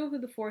she knew who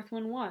the 4th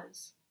one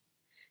was.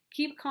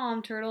 Keep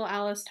calm, Turtle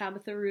Alice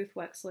Tabitha Ruth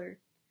Wexler.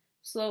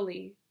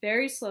 Slowly,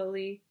 very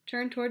slowly,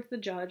 turn towards the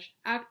judge,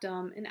 act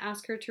dumb, and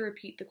ask her to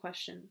repeat the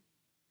question.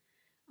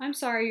 I'm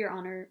sorry, Your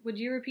Honor. Would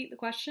you repeat the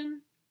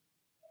question?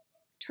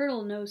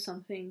 Turtle knows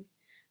something.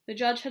 The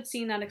judge had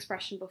seen that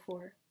expression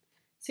before.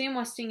 Sam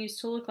Westing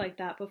used to look like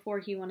that before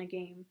he won a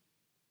game.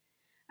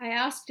 I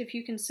asked if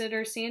you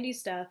consider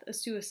Sandy's death a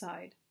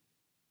suicide.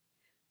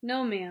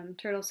 No, ma'am,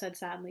 Turtle said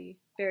sadly,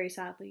 very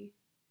sadly.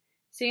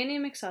 Sandy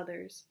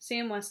McSuthers,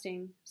 Sam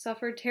Westing,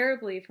 suffered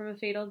terribly from a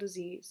fatal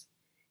disease.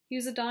 He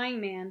was a dying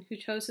man who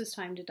chose his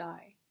time to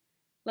die.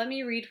 Let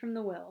me read from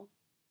the will.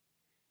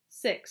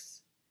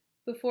 6.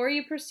 Before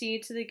you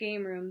proceed to the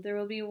game room, there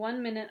will be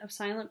 1 minute of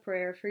silent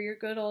prayer for your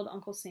good old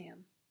Uncle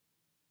Sam.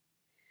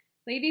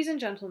 Ladies and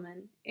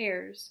gentlemen,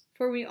 heirs,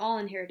 for we all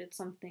inherited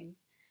something,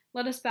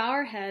 let us bow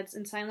our heads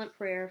in silent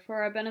prayer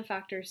for our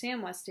benefactor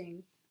Sam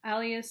Westing,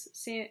 alias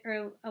Sandy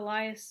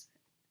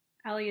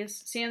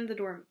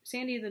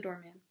the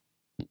doorman.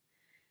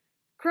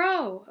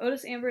 Crow!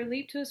 Otis Amber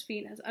leaped to his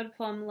feet as Ed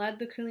Plum led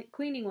the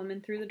cleaning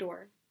woman through the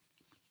door.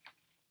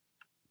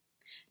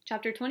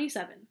 Chapter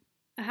 27.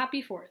 A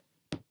Happy 4th.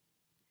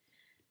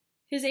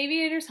 His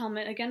aviator's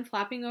helmet again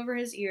flapping over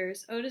his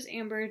ears, Otis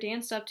Amber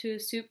danced up to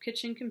his soup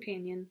kitchen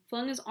companion,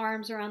 flung his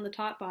arms around the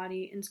taut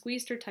body, and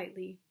squeezed her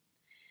tightly.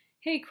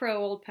 Hey, Crow,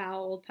 old pal,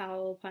 old pal,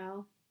 old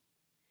pal.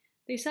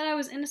 They said I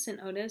was innocent,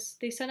 Otis.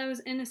 They said I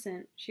was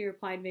innocent, she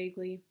replied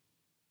vaguely.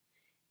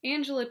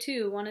 Angela,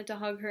 too, wanted to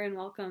hug her and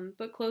welcome,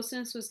 but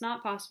closeness was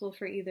not possible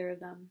for either of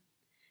them.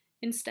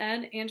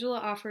 Instead, Angela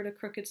offered a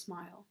crooked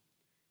smile.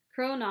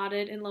 Crow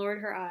nodded and lowered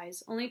her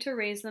eyes, only to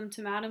raise them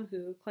to Madame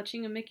Who,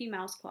 clutching a Mickey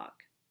Mouse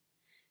clock.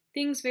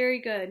 Things very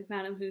good,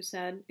 Madam Hu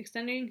said,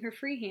 extending her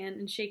free hand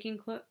and shaking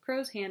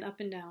Crow's hand up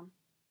and down.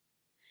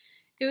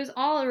 It was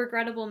all a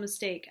regrettable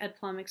mistake, Ed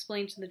Plum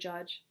explained to the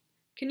judge.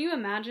 Can you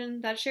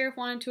imagine? That sheriff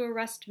wanted to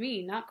arrest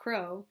me, not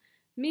Crow.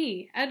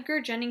 Me,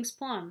 Edgar Jennings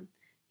Plum.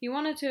 He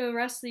wanted to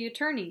arrest the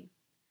attorney.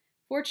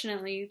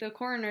 Fortunately, the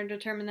coroner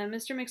determined that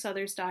Mr.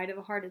 McSuthers died of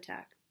a heart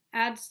attack,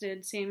 as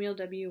did Samuel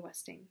W.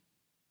 Westing.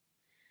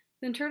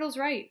 Then Turtle's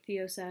right,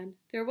 Theo said.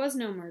 There was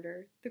no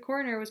murder. The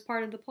coroner was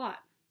part of the plot.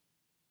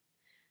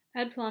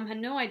 Ed Plum had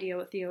no idea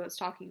what Theo was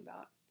talking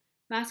about.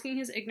 Masking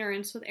his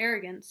ignorance with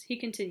arrogance, he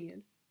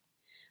continued.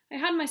 I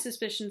had my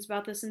suspicions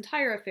about this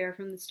entire affair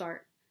from the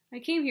start. I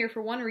came here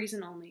for one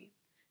reason only,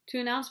 to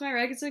announce my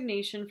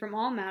resignation from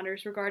all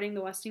matters regarding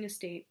the Westing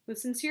estate, with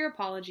sincere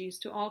apologies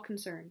to all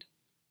concerned.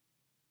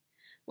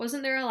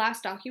 Wasn't there a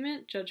last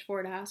document? Judge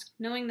Ford asked,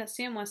 knowing that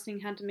Sam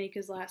Westing had to make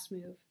his last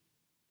move.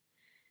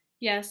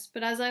 Yes,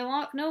 but as I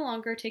no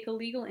longer take a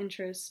legal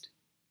interest,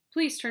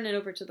 please turn it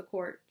over to the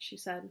court, she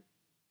said.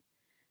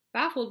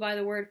 Baffled by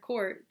the word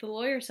court, the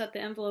lawyer set the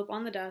envelope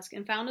on the desk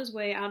and found his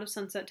way out of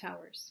Sunset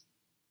Towers.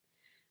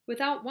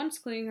 Without once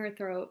clearing her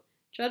throat,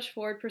 Judge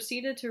Ford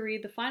proceeded to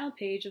read the final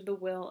page of the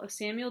will of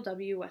Samuel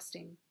W.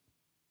 Westing.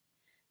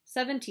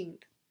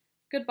 17th.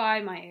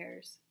 Goodbye, my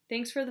heirs.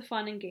 Thanks for the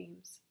fun and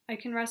games. I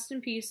can rest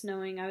in peace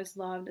knowing I was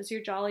loved as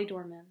your jolly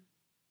doorman.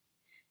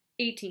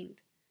 18th.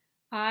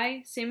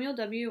 I, Samuel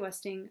W.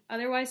 Westing,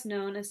 otherwise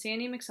known as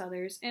Sandy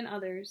McSuthers, and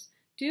others,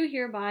 do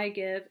hereby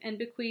give and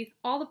bequeath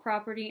all the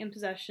property and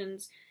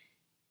possessions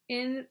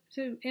in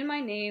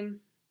my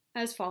name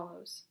as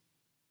follows.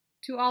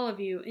 To all of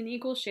you, in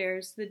equal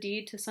shares, the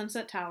deed to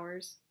Sunset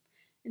Towers,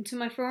 and to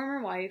my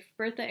former wife,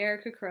 Bertha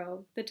Erica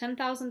Crow, the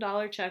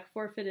 $10,000 check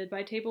forfeited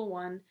by Table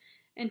 1,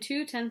 and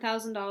two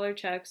 $10,000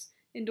 checks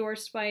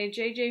endorsed by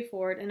J.J.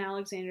 Ford and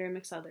Alexandra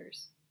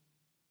McSuthers.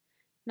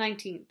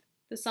 19th.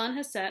 The sun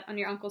has set on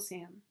your Uncle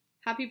Sam.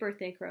 Happy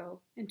birthday, Crow,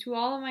 and to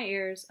all of my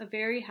heirs, a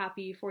very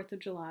happy 4th of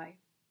July.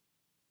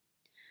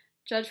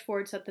 Judge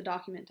Ford set the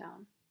document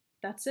down.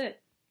 That's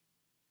it.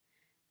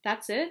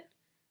 That's it?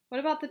 What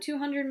about the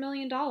 $200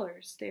 million?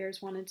 The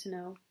heirs wanted to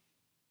know.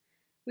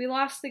 We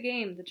lost the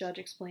game, the judge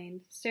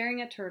explained,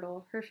 staring at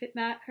Turtle, her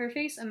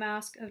face a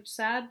mask of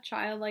sad,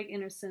 childlike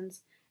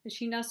innocence as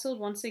she nestled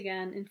once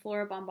again in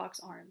Flora Baumbach's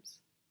arms.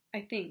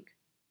 I think.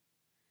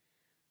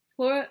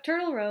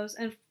 Turtle rose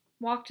and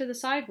walked to the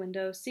side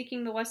window,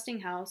 seeking the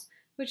Westing house,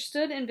 which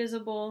stood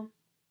invisible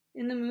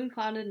in the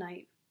moon-clouded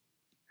night.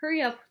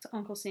 Hurry up,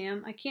 Uncle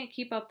Sam. I can't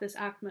keep up this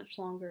act much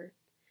longer.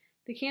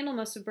 The candle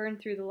must have burned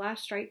through the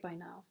last stripe by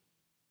now.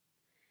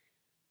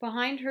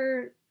 Behind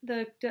her,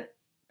 the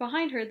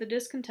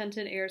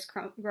discontented heirs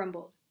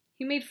grumbled.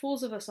 He made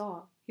fools of us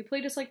all. He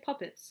played us like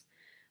puppets.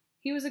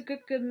 He was a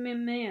good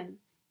man.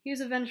 He was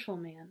a vengeful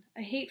man,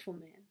 a hateful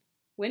man.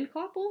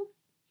 Windclopple?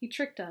 He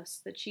tricked us,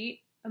 the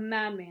cheat, a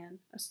madman,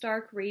 a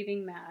stark,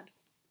 raving mad.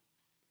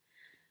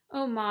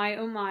 Oh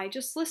my,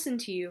 just listen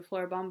to you,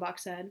 Flora Baumbach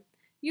said.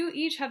 You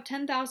each have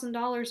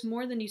 $10,000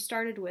 more than you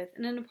started with,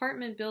 and an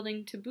apartment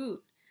building to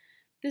boot.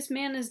 This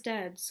man is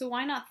dead, so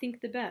why not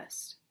think the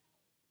best?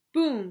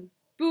 Boom!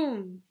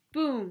 Boom!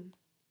 Boom!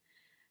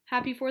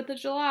 Happy 4th of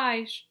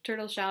July,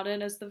 Turtle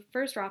shouted as the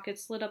first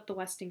rockets lit up the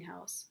Westing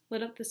house,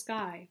 lit up the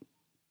sky.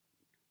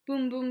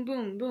 Boom, boom,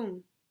 boom,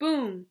 boom,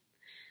 boom!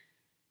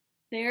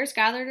 The heirs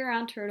gathered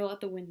around Turtle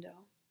at the window.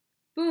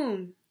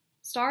 Boom!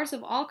 Stars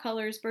of all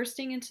colors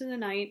bursting into the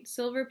night,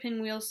 silver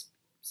pinwheels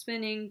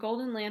spinning,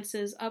 golden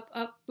lances up,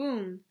 up,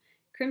 boom!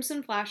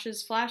 Crimson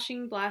flashes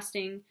flashing,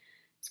 blasting,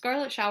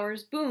 scarlet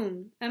showers,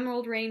 boom!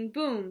 Emerald rain,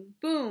 boom!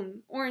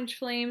 Boom! Orange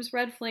flames,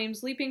 red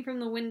flames leaping from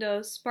the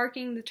windows,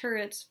 sparking the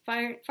turrets,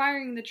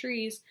 firing the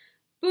trees.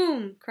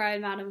 Boom! Cried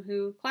Madame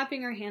Hu,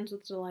 clapping her hands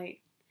with delight.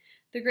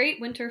 The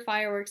great winter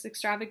fireworks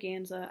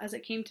extravaganza, as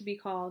it came to be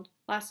called,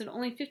 lasted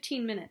only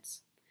 15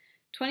 minutes.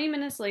 20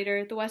 minutes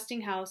later, the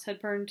Westing house had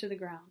burned to the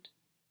ground.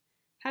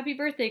 Happy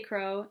birthday,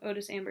 Crow,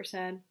 Otis Amber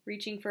said,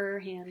 reaching for her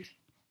hand.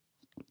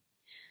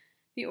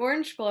 The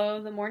orange glow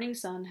of the morning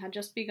sun had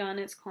just begun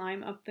its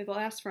climb up the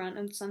glass front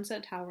of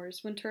Sunset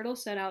Towers when Turtle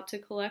set out to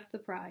collect the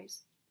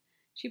prize.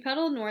 She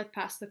pedaled north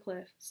past the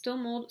cliff,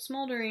 still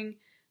smoldering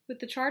with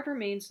the charred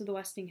remains of the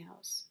Westing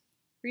house.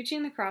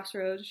 Reaching the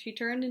crossroads, she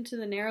turned into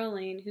the narrow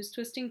lane whose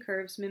twisting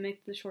curves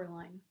mimicked the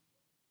shoreline.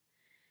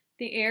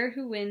 The heir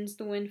who wins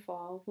the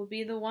windfall will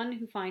be the one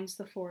who finds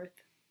the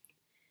fourth.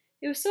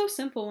 It was so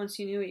simple once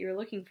you knew what you were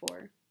looking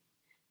for.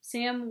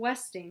 Sam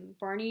Westing,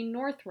 Barney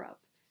Northrup,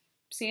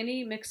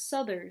 Sandy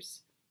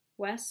McSuthers,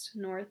 west,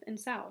 north, and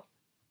south.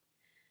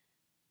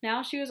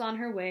 Now she was on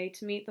her way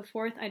to meet the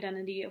fourth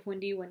identity of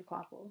Wendy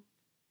Windclopple.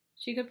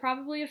 She could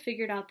probably have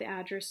figured out the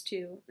address,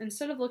 too,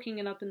 instead of looking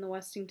it up in the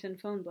Westington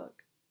phone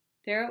book.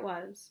 There it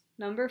was,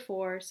 number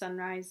 4,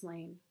 Sunrise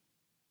Lane.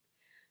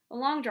 A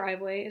long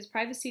driveway, its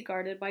privacy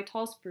guarded by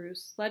tall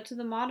spruce, led to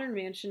the modern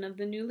mansion of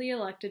the newly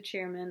elected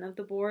chairman of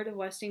the board of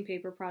Westing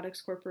Paper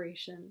Products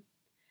Corporation.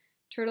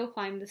 Turtle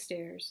climbed the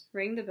stairs,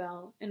 rang the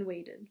bell, and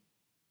waited.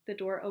 The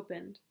door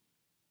opened.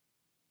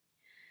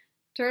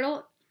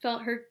 Turtle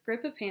felt her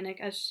grip of panic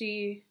as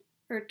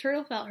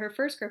Turtle felt her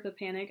first grip of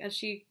panic as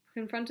she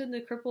confronted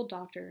the crippled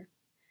doctor.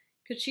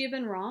 Could she have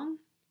been wrong?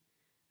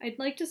 "I'd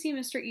like to see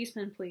Mr.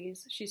 Eastman,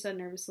 please," she said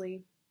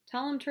nervously.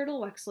 "Tell him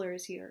Turtle Wexler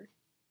is here."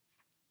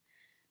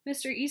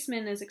 "Mr.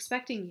 Eastman is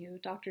expecting you,"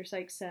 Dr.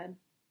 Sykes said.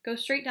 "Go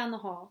straight down the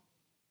hall."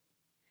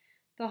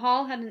 The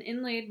hall had an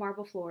inlaid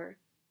marble floor,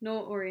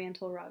 no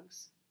oriental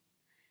rugs.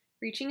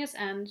 Reaching its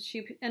end,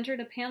 she entered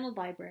a paneled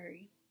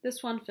library,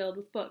 this one filled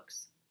with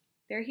books.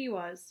 There he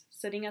was,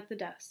 sitting at the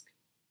desk.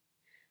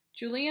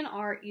 Julian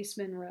R.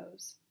 Eastman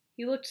rose.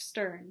 He looked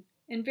stern,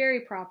 and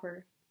very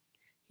proper.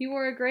 He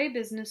wore a gray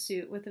business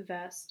suit with a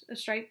vest, a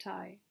striped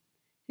tie.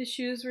 His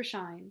shoes were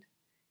shined.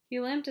 He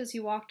limped as he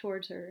walked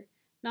towards her,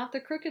 not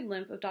the crooked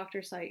limp of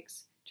Dr.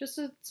 Sykes, just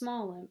a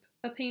small limp,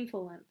 a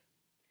painful limp.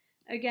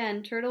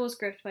 Again, Turtle was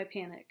gripped by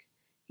panic.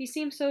 He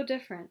seemed so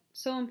different,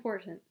 so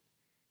important.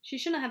 She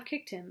shouldn't have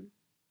kicked him,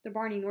 the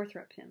Barney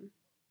Northrop him.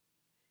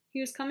 He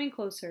was coming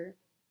closer.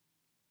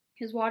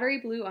 His watery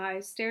blue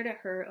eyes stared at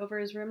her over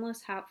his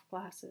rimless half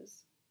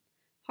glasses.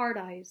 Hard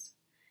eyes.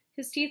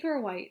 His teeth were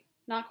white,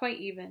 not quite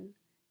even.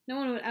 No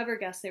one would ever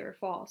guess they were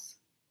false.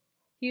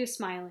 He was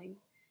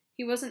smiling.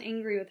 He wasn't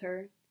angry with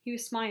her. He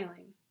was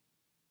smiling.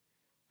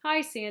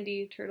 "Hi,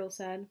 Sandy," Turtle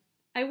said.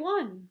 "I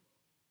won!"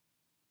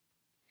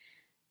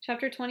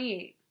 Chapter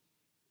 28.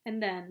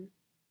 And then.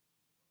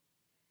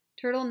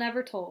 Turtle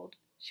never told.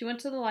 She went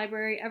to the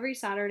library every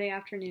Saturday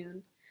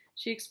afternoon,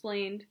 she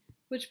explained,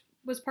 which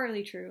was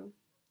partly true.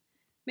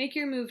 "Make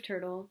your move,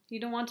 Turtle. You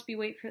don't want to be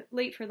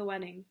late for the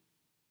wedding."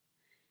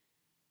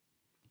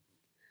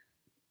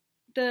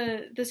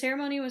 The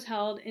ceremony was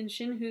held in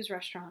Shin Hu's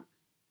restaurant.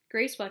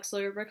 Grace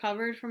Wexler,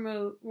 recovered from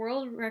a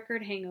world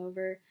record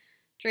hangover,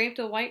 draped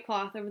a white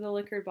cloth over the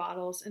liquor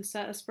bottles and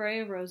set a spray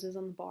of roses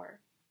on the bar.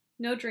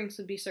 No drinks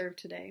would be served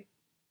today.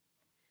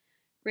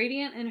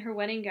 Radiant in her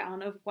wedding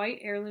gown of white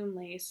heirloom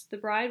lace, the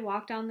bride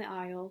walked down the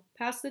aisle,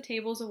 past the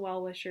tables of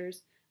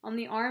well-wishers, on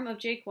the arm of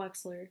Jake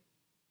Wexler.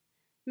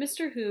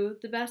 Mr. Hu,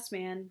 the best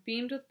man,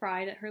 beamed with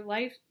pride at her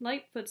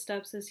light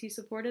footsteps as he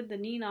supported the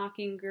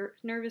knee-knocking,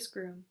 nervous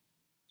groom.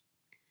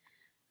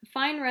 A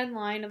fine red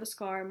line of a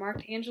scar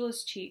marked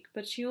Angela's cheek,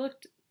 but she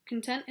looked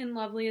content and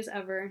lovely as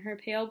ever in her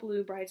pale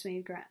blue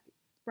bridesmaid's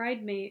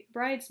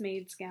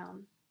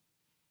gown.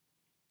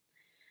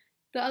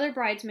 The other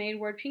bridesmaid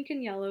wore pink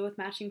and yellow with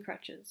matching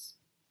crutches.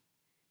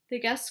 The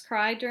guests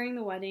cried during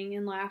the wedding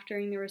and laughed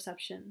during the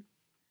reception.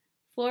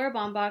 Flora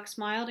Baumbach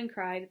smiled and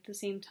cried at the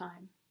same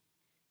time.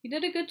 "You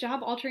did a good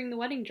job altering the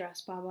wedding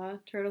dress,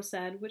 Baba," Turtle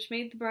said, which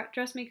made the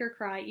dressmaker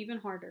cry even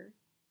harder.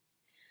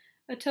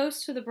 "A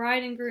toast to the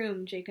bride and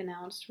groom," Jake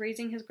announced,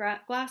 raising his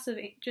glass of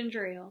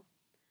ginger ale.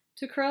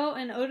 "To Crow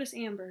and Otis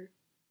Amber."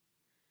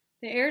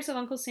 The heirs of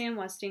Uncle Sam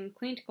Westing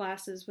clinked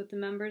glasses with the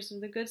members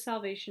of the Good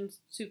Salvation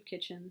Soup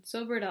Kitchen,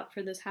 sobered up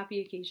for this happy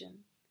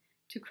occasion.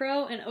 To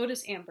Crow and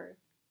Otis Amber.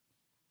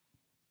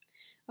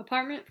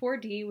 Apartment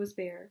 4D was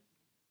bare.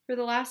 For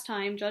the last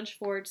time, Judge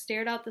Ford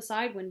stared out the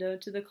side window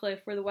to the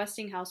cliff where the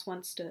Westing house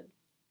once stood.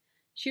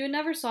 She would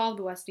never solve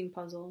the Westing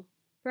puzzle.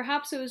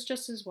 Perhaps it was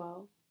just as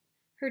well.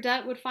 Her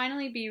debt would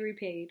finally be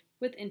repaid,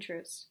 with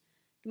interest.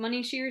 The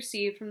money she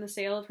received from the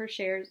sale of her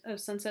shares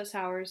of Sunset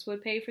Towers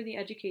would pay for the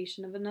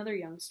education of another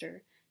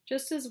youngster,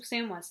 just as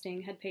Sam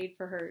Westing had paid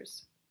for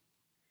hers.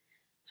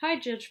 "Hi,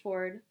 Judge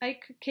Ford.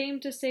 I came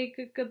to say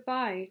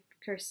goodbye,"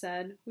 Chris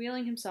said,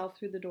 wheeling himself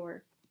through the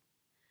door.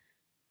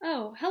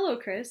 "Oh, hello,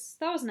 Chris.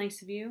 That was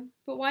nice of you.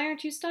 But why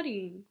aren't you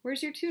studying?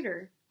 Where's your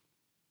tutor?"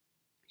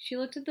 She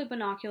looked at the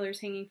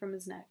binoculars hanging from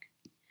his neck.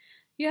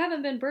 "You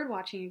haven't been bird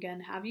watching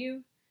again, have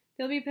you?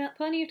 There'll be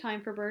plenty of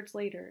time for birds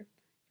later.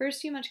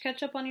 First, you must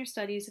catch up on your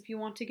studies if you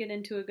want to get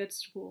into a good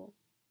school."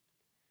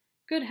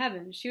 Good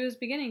heavens, she was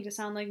beginning to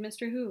sound like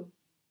Mr. Hu.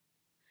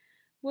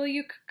 "Will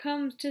you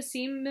come to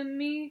see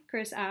me?"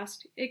 Chris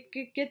asked. It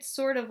gets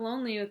sort of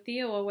lonely with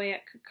Theo away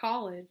at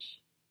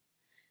college."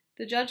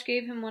 The judge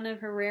gave him one of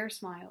her rare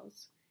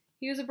smiles.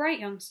 He was a bright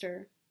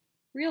youngster.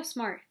 "Real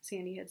smart,"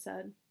 Sandy had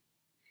said.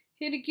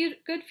 He had a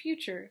good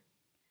future.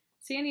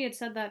 Sandy had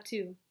said that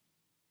too.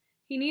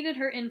 He needed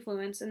her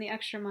influence and the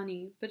extra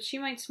money, but she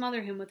might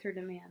smother him with her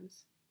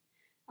demands.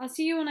 "I'll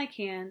see you when I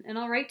can, and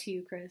I'll write to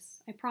you,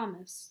 Chris. I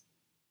promise."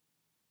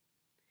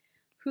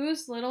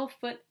 Whose Little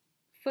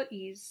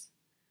Footies,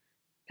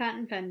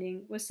 patent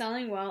pending, was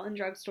selling well in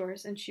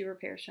drugstores and shoe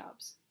repair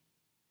shops.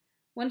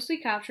 "Once we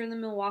capture the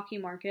Milwaukee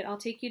market, I'll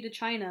take you to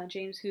China,"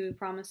 James Hu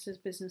promised his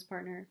business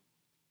partner.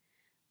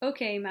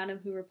 "Okay," Madam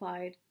Hu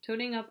replied,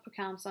 toting up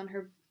accounts on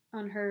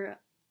her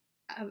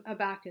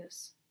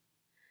abacus.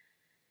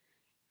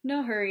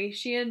 No hurry,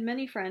 she had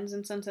many friends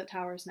in Sunset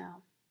Towers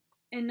now.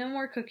 And no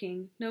more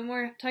cooking, no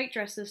more tight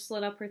dresses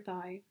slid up her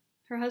thigh.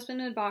 Her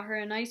husband had bought her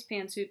a nice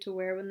pantsuit to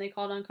wear when they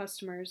called on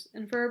customers,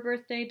 and for her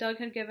birthday Doug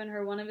had given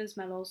her one of his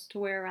medals to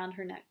wear around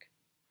her neck.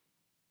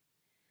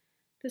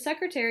 The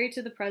secretary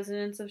to the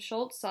presidents of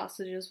Schultz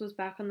Sausages was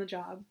back on the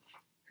job.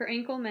 Her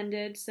ankle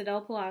mended,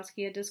 Sidel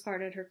Pulaski had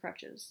discarded her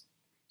crutches.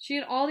 She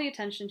had all the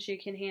attention she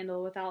could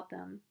handle without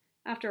them.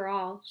 After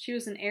all, she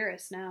was an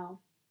heiress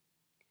now.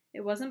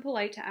 It wasn't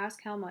polite to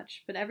ask how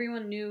much, but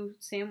everyone knew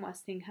Sam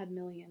Westing had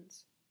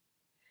millions.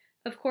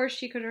 Of course,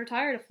 she could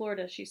retire to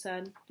Florida, she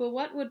said, but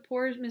what would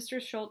poor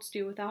Mr. Schultz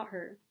do without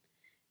her?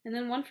 And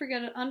then one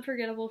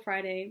unforgettable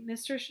Friday,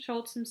 Mr.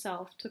 Schultz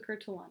himself took her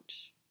to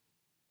lunch.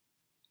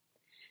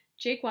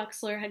 Jake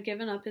Wexler had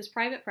given up his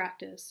private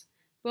practice,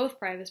 both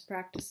private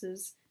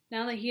practices,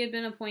 now that he had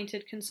been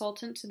appointed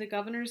consultant to the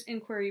governor's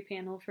inquiry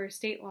panel for a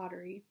state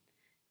lottery,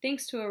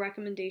 thanks to a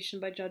recommendation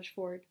by Judge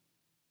Ford.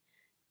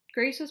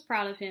 Grace was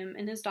proud of him,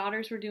 and his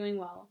daughters were doing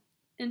well.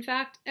 In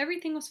fact,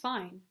 everything was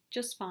fine,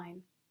 just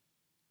fine.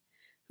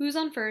 Who's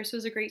on First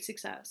was a great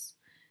success.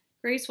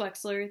 Grace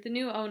Wexler, the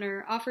new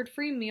owner, offered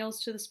free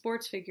meals to the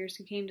sports figures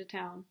who came to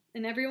town,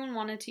 and everyone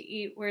wanted to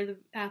eat where the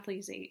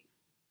athletes ate.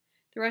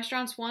 The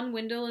restaurant's one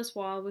windowless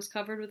wall was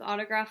covered with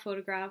autographed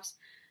photographs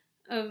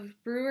of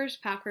Brewers,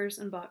 Packers,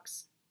 and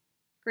Bucks.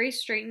 Grace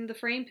straightened the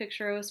framed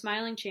picture of a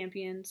smiling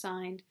champion,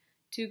 signed,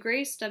 "To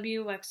Grace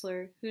W.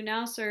 Wexler, who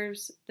now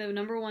serves the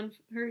number one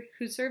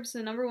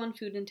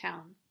food in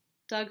town,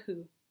 Doug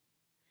Who."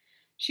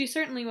 She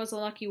certainly was a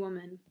lucky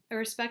woman, a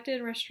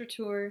respected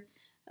restaurateur,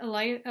 a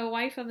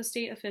wife of a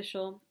state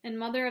official, and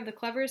mother of the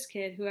cleverest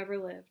kid who ever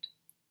lived.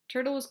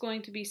 Turtle was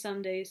going to be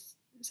somebody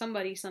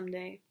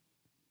someday.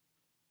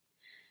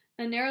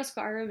 A narrow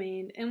scar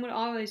remained, and would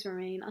always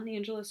remain, on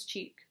Angela's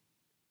cheek.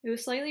 It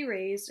was slightly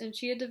raised, and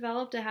she had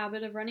developed a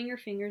habit of running her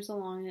fingers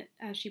along it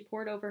as she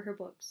pored over her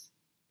books.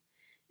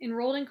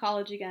 Enrolled in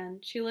college again,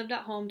 she lived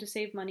at home to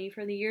save money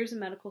for the years of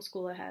medical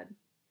school ahead.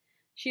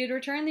 She had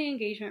returned the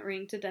engagement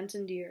ring to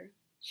Denton Deere.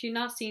 She had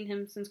not seen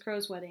him since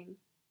Crow's wedding.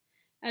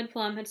 Ed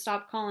Plum had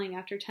stopped calling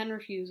after 10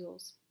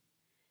 refusals.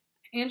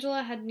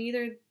 Angela had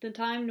neither the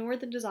time nor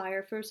the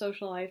desire for a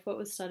social life, what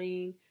with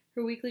studying,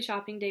 her weekly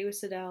shopping day with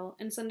Siddell,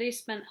 and Sundays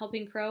spent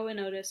helping Crow and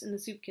Otis in the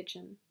soup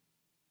kitchen.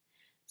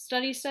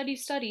 "Study, study,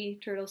 study,"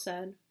 Turtle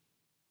said.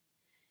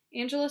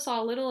 Angela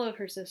saw little of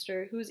her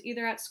sister, who was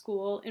either at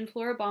school, in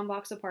Flora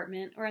Baumbach's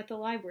apartment, or at the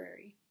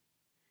library.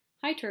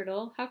 "Hi,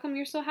 Turtle. How come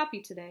you're so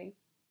happy today?"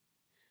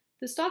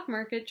 "The stock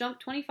market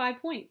jumped 25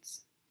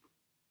 points.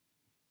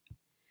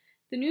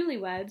 The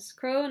newlyweds,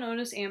 Crow and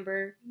Otis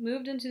Amber,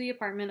 moved into the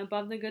apartment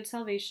above the Good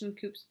Salvation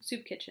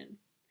soup kitchen.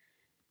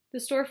 The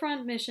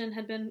storefront mission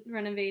had been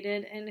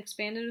renovated and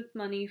expanded with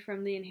money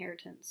from the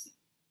inheritance.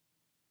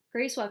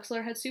 Grace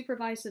Wexler had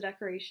supervised the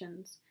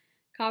decorations.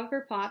 Copper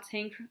pots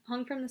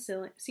hung from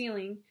the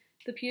ceiling,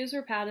 the pews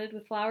were padded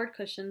with flowered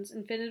cushions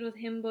and fitted with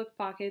hymn book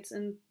pockets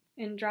and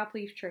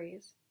drop-leaf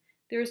trays.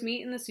 There was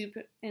meat in the soup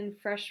and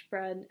fresh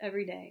bread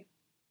every day.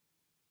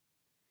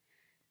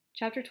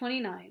 Chapter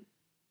 29.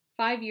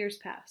 5 years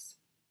pass.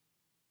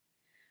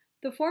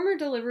 The former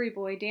delivery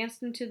boy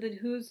danced into the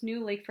Who's new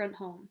lakefront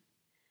home.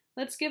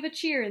 "Let's give a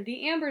cheer!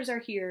 The Ambers are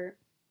here!"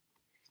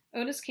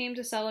 Otis came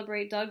to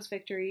celebrate Doug's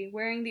victory,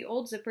 wearing the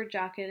old zippered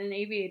jacket and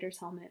aviator's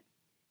helmet.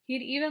 He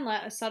had even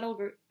let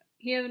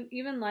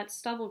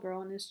stubble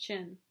grow on his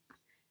chin.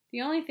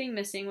 The only thing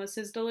missing was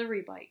his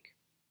delivery bike.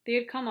 They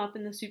had come up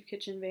in the soup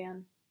kitchen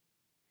van.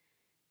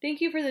 "Thank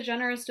you for the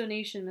generous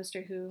donation,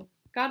 Mr. Who.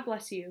 God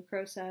bless you,"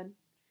 Crow said.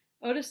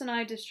 "Otis and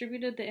I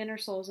distributed the inner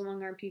souls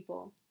among our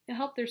people. It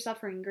helped their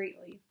suffering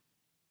greatly."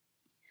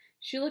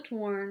 She looked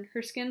worn,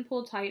 her skin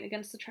pulled tight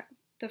against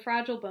the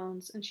fragile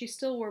bones, and she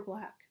still wore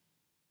black.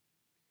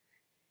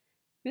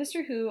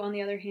 Mr. Who, on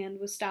the other hand,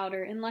 was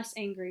stouter and less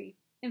angry.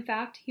 In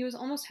fact, he was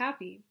almost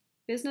happy.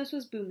 Business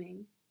was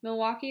booming.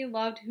 Milwaukee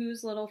loved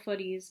Who's little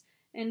footies,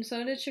 and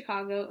so did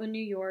Chicago and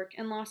New York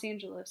and Los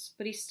Angeles,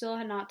 but he still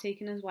had not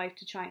taken his wife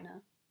to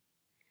China.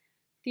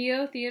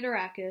 Theo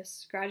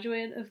Theodorakis,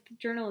 graduate of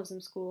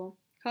journalism school,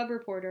 cub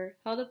reporter,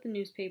 held up the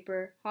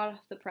newspaper, hot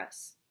off the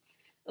press.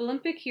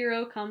 "Olympic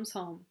hero comes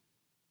home."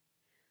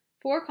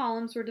 4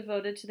 columns were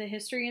devoted to the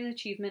history and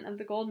achievement of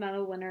the gold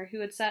medal winner who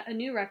had set a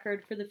new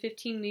record for the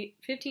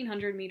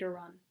 1,500-meter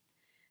run.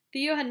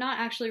 Theo had not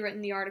actually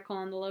written the article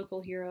on the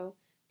local hero,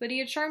 but he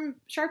had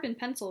sharpened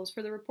pencils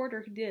for the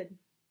reporter who did.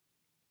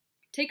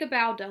 "Take a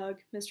bow,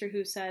 Doug," Mr.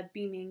 Who said,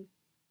 beaming.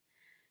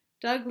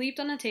 Doug leaped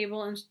on a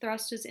table and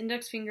thrust his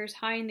index fingers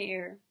high in the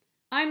air.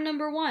 "I'm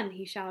number 1,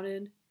 he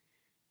shouted.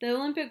 The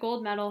Olympic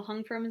gold medal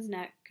hung from his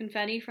neck,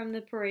 confetti from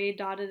the parade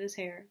dotted his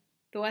hair.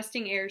 The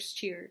Westing heirs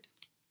cheered.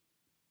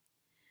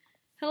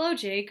 "Hello,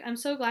 Jake. I'm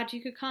so glad you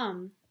could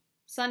come,"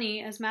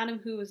 Sunny, as Madam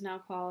Who was now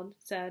called,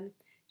 said,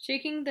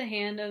 shaking the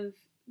hand of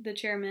the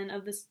chairman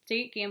of the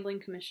State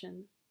Gambling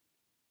Commission.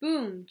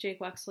 "Boom," Jake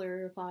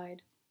Wexler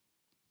replied.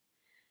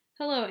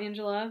 "Hello,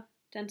 Angela."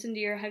 Denton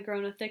Deere had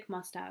grown a thick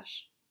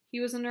mustache. He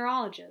was a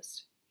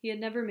neurologist. He had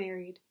never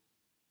married.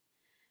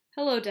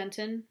 "Hello,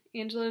 Denton."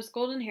 Angela's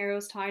golden hair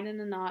was tied in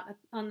a knot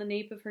on the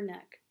nape of her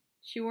neck.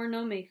 She wore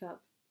no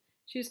makeup.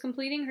 She was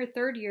completing her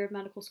 3rd year of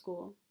medical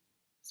school.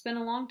 It's been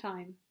a long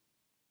time.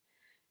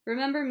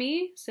 "Remember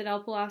me?"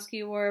 Siddell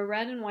Pulaski wore a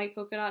red and white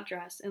polka dot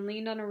dress and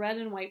leaned on a red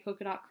and white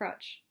polka dot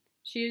crutch.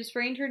 She had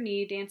sprained her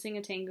knee dancing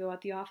a tango at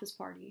the office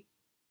party.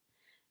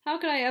 "How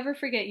could I ever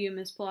forget you,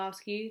 Miss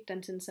Pulaski?"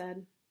 Denton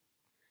said.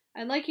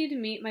 "I'd like you to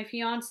meet my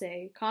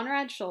fiancé,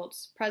 Conrad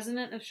Schultz,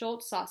 president of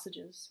Schultz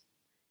Sausages."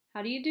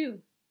 "How do you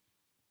do?"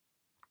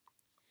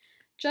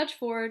 Judge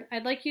Ford,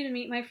 I'd like you to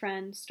meet my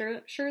friend,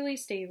 Shirley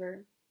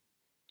Staver.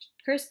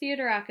 Chris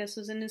Theodorakis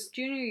was in his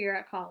junior year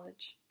at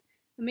college.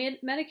 A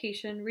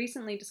medication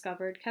recently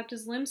discovered kept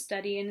his limbs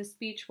steady and his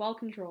speech well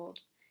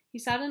controlled. He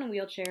sat in a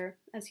wheelchair,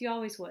 as he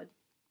always would.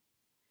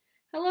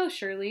 Hello,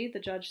 Shirley, the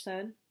judge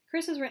said.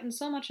 Chris has written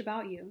so much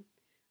about you.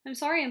 I'm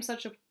sorry I'm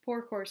such a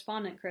poor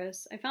correspondent,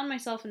 Chris. I found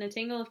myself in a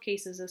tangle of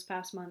cases this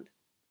past month.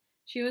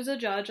 She was a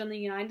judge on the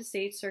United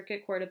States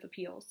Circuit Court of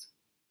Appeals.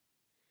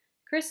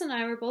 Chris and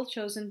I were both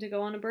chosen to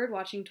go on a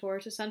birdwatching tour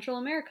to Central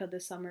America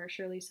this summer,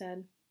 Shirley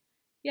said.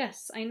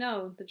 Yes, I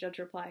know, the judge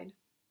replied.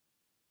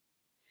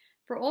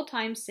 For old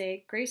time's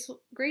sake, Grace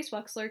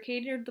Wexler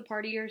catered the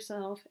party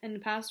herself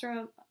and passed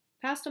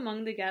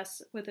among the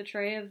guests with a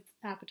tray of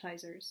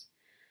appetizers.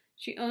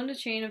 She owned a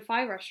chain of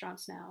 5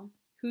 restaurants now.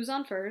 Who's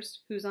on first?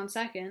 Who's on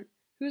second?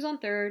 Who's on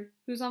third?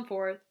 Who's on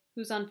fourth?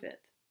 Who's on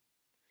fifth?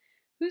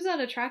 Who's that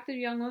attractive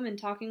young woman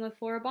talking with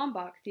Flora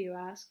Baumbach? Theo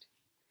asked.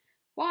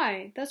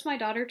 Why, that's my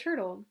daughter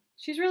Turtle.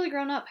 She's really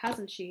grown up,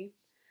 hasn't she?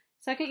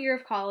 2nd year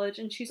of college,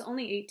 and she's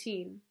only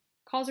 18.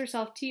 Calls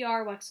herself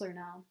T.R. Wexler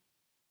now.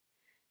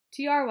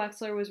 T.R.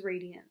 Wexler was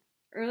radiant.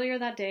 Earlier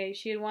that day,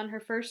 she had won her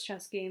first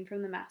chess game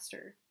from the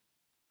master.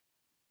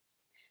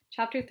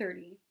 Chapter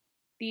 30.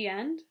 The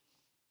End?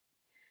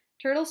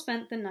 Turtle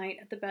spent the night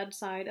at the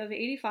bedside of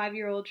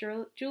 85-year-old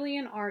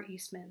Julian R.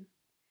 Eastman.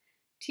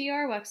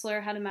 T.R.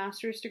 Wexler had a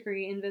master's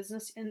degree in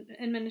business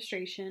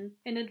administration,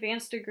 an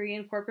advanced degree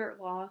in corporate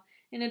law,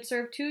 and had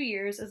served 2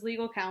 years as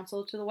legal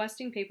counsel to the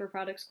Westing Paper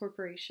Products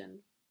Corporation.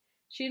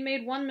 She had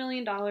made $1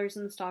 million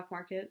in the stock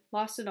market,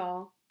 lost it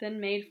all,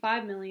 then made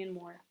 $5 million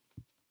more.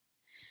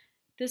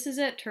 This is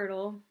it,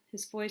 Turtle.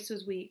 His voice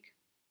was weak.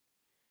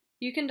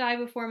 You can die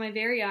before my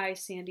very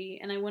eyes, Sandy,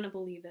 and I wouldn't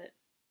believe it.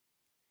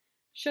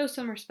 Show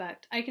some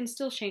respect. I can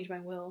still change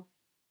my will.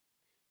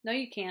 No,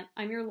 you can't.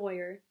 I'm your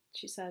lawyer,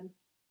 she said.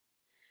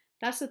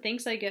 That's the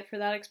thanks I get for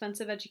that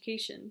expensive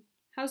education.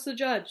 How's the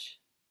judge?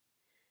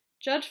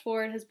 Judge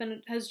Ford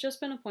has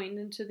just been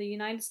appointed to the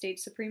United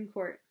States Supreme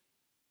Court.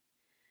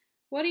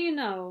 What do you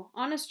know?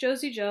 Honest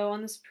Josie Joe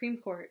on the Supreme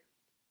Court.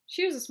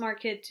 She was a smart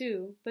kid,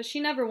 too, but she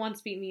never once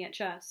beat me at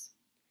chess.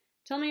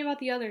 Tell me about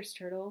the others,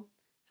 Turtle.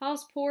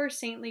 How's poor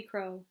saintly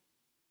Crow?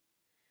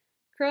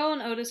 Crow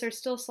and Otis are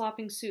still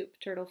slopping soup,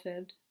 Turtle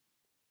fibbed.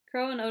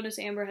 Crow and Otis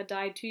Amber had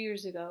died 2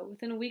 years ago,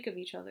 within a week of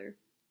each other.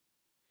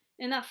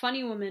 And that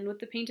funny woman with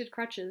the painted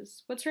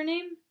crutches, what's her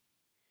name?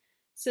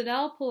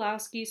 Sidel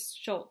Pulowski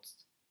Schultz.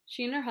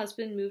 She and her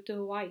husband moved to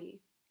Hawaii.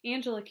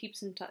 Angela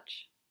keeps in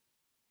touch.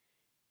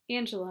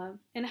 Angela,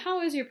 and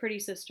how is your pretty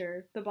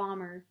sister, the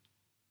bomber?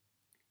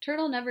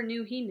 Turtle never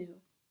knew he knew.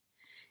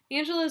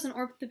 Angela is an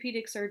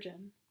orthopedic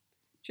surgeon.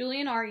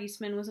 Julian R.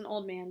 Eastman was an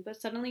old man, but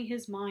suddenly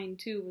his mind,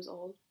 too, was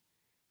old.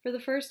 For the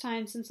first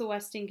time since the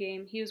Westing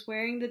game, he was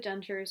wearing the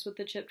dentures with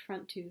the chipped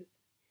front tooth.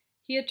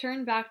 He had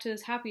turned back to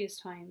his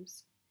happiest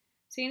times.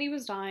 Sandy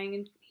was dying,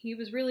 and he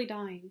was really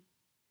dying.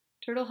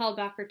 Turtle held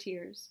back her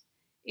tears.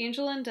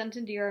 Angela and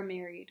Denton Deer are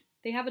married.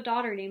 They have a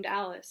daughter named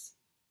Alice.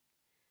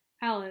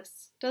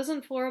 Alice.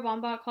 Doesn't Flora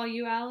Baumbach call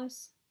you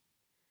Alice?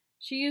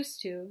 She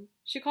used to.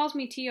 She calls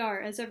me TR,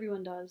 as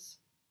everyone does.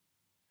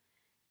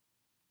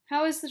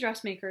 How is the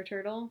dressmaker,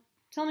 Turtle?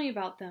 Tell me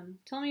about them.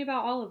 Tell me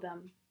about all of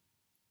them.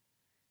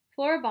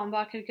 Flora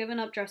Baumbach had given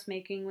up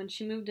dressmaking when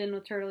she moved in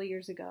with Turtle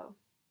years ago.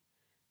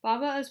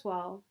 Baba as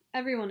well.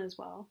 Everyone as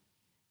well.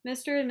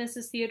 Mr. and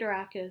Mrs.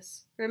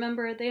 Theodorakis.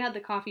 Remember, they had the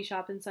coffee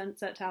shop in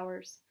Sunset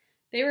Towers.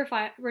 They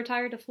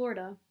retired to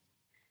Florida.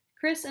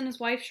 Chris and his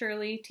wife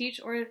Shirley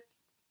teach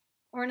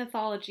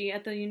ornithology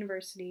at the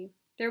university.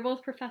 They're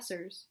both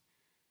professors.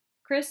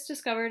 Chris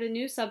discovered a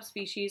new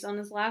subspecies on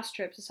his last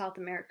trip to South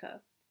America.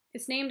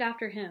 It's named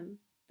after him,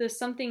 the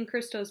something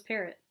Christos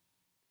parrot.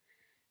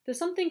 The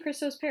something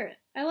Christos parrot.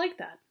 I like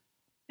that.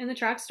 And the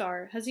track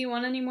star, has he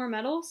won any more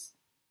medals?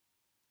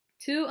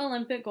 2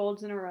 Olympic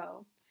golds in a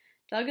row.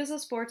 Doug is a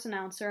sports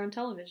announcer on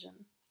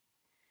television.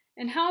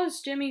 And how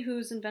is Jimmy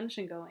Who's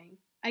invention going?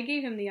 I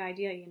gave him the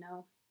idea, you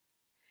know.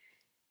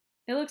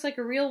 It looks like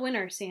a real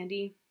winner,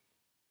 Sandy.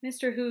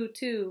 Mr. Who,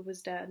 too,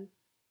 was dead.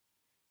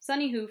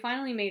 Sunny Who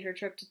finally made her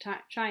trip to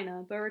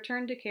China, but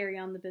returned to carry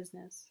on the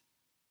business.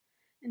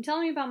 And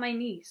tell me about my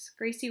niece,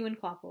 Gracie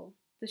Winclopple.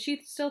 Does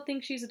she still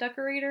think she's a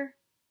decorator?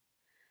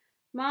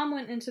 Mom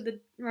went into the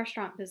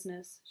restaurant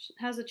business. She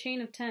has a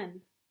chain of 10.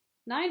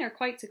 9 are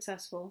quite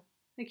successful.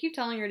 I keep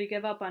telling her to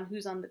give up on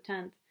Who's on the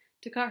 10th,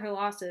 to cut her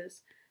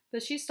losses,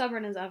 but she's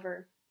stubborn as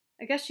ever.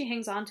 I guess she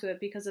hangs on to it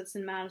because it's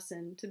in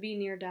Madison, to be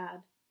near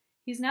Dad.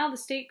 He's now the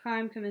state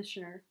crime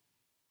commissioner.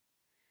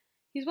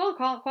 He's well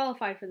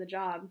qualified for the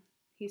job,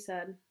 he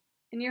said.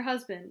 And your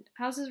husband,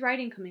 how's his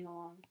writing coming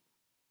along?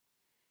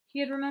 He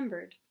had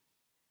remembered.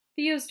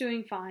 Theo's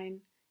doing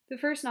fine. The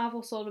first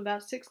novel sold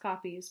about 6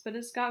 copies, but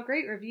it's got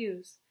great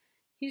reviews.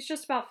 He's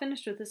just about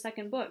finished with the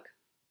second book.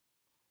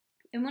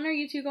 And when are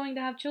you two going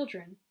to have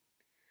children?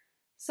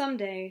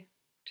 Someday.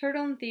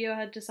 Turtle and Theo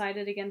had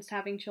decided against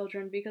having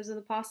children because of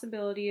the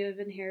possibility of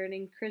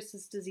inheriting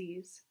Chris's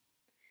disease.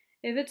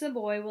 If it's a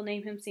boy, we'll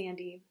name him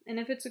Sandy, and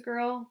if it's a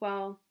girl,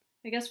 well,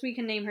 I guess we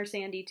can name her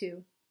Sandy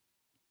too.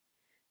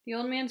 The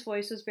old man's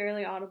voice was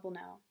barely audible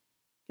now.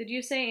 Did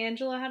you say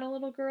Angela had a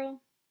little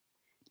girl?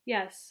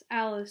 Yes,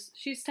 Alice.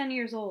 She's 10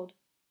 years old.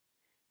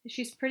 Is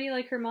she pretty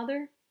like her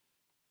mother?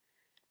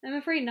 I'm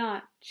afraid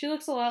not. She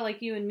looks a lot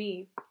like you and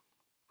me.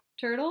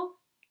 Turtle?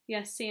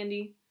 Yes,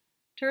 Sandy.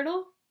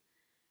 Turtle?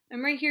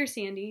 I'm right here,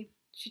 Sandy.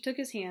 She took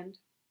his hand.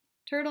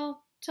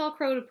 Turtle, tell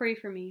Crow to pray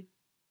for me.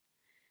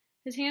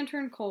 His hand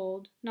turned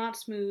cold, not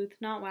smooth,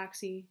 not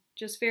waxy,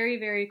 just very,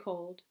 very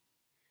cold.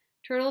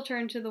 Turtle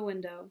turned to the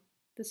window.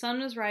 The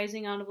sun was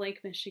rising out of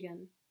Lake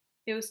Michigan.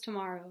 It was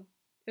tomorrow.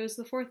 It was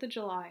the 4th of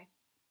July.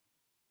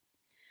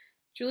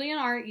 Julian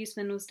R.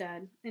 Eastman was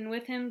dead, and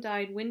with him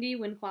died Wendy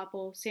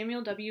Windclapple,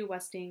 Samuel W.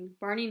 Westing,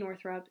 Barney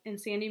Northrup, and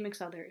Sandy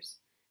McSuthers,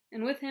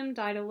 and with him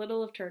died a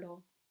little of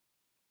Turtle.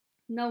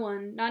 No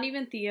one, not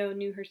even Theo,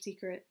 knew her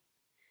secret.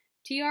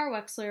 T.R.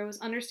 Wexler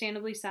was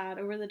understandably sad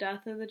over the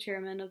death of the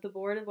chairman of the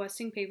board of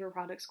Westing Paper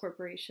Products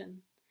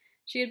Corporation.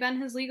 She had been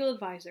his legal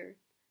advisor.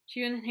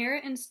 She would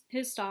inherit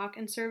his stock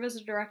and serve as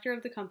a director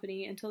of the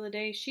company until the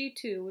day she,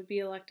 too, would be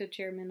elected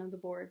chairman of the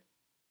board.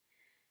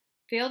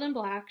 Veiled in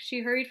black, she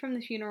hurried from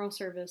the funeral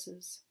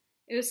services.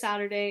 It was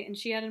Saturday, and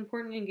she had an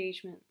important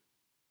engagement.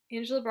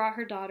 Angela brought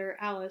her daughter,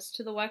 Alice,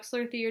 to the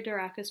Wexler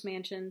Theodorakis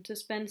mansion to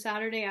spend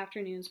Saturday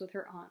afternoons with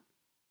her aunt.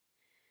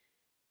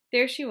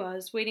 There she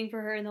was, waiting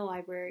for her in the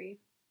library.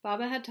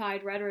 Baba had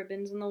tied red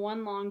ribbons in the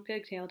one long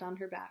pigtail down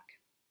her back.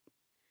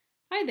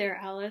 Hi there,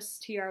 Alice,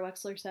 T.R.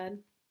 Wexler said.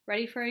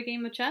 Ready for a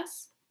game of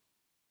chess?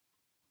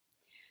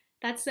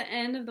 That's the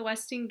end of the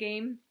Westing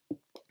game.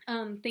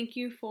 Thank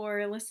you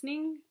for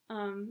listening.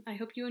 I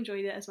hope you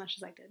enjoyed it as much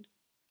as I did.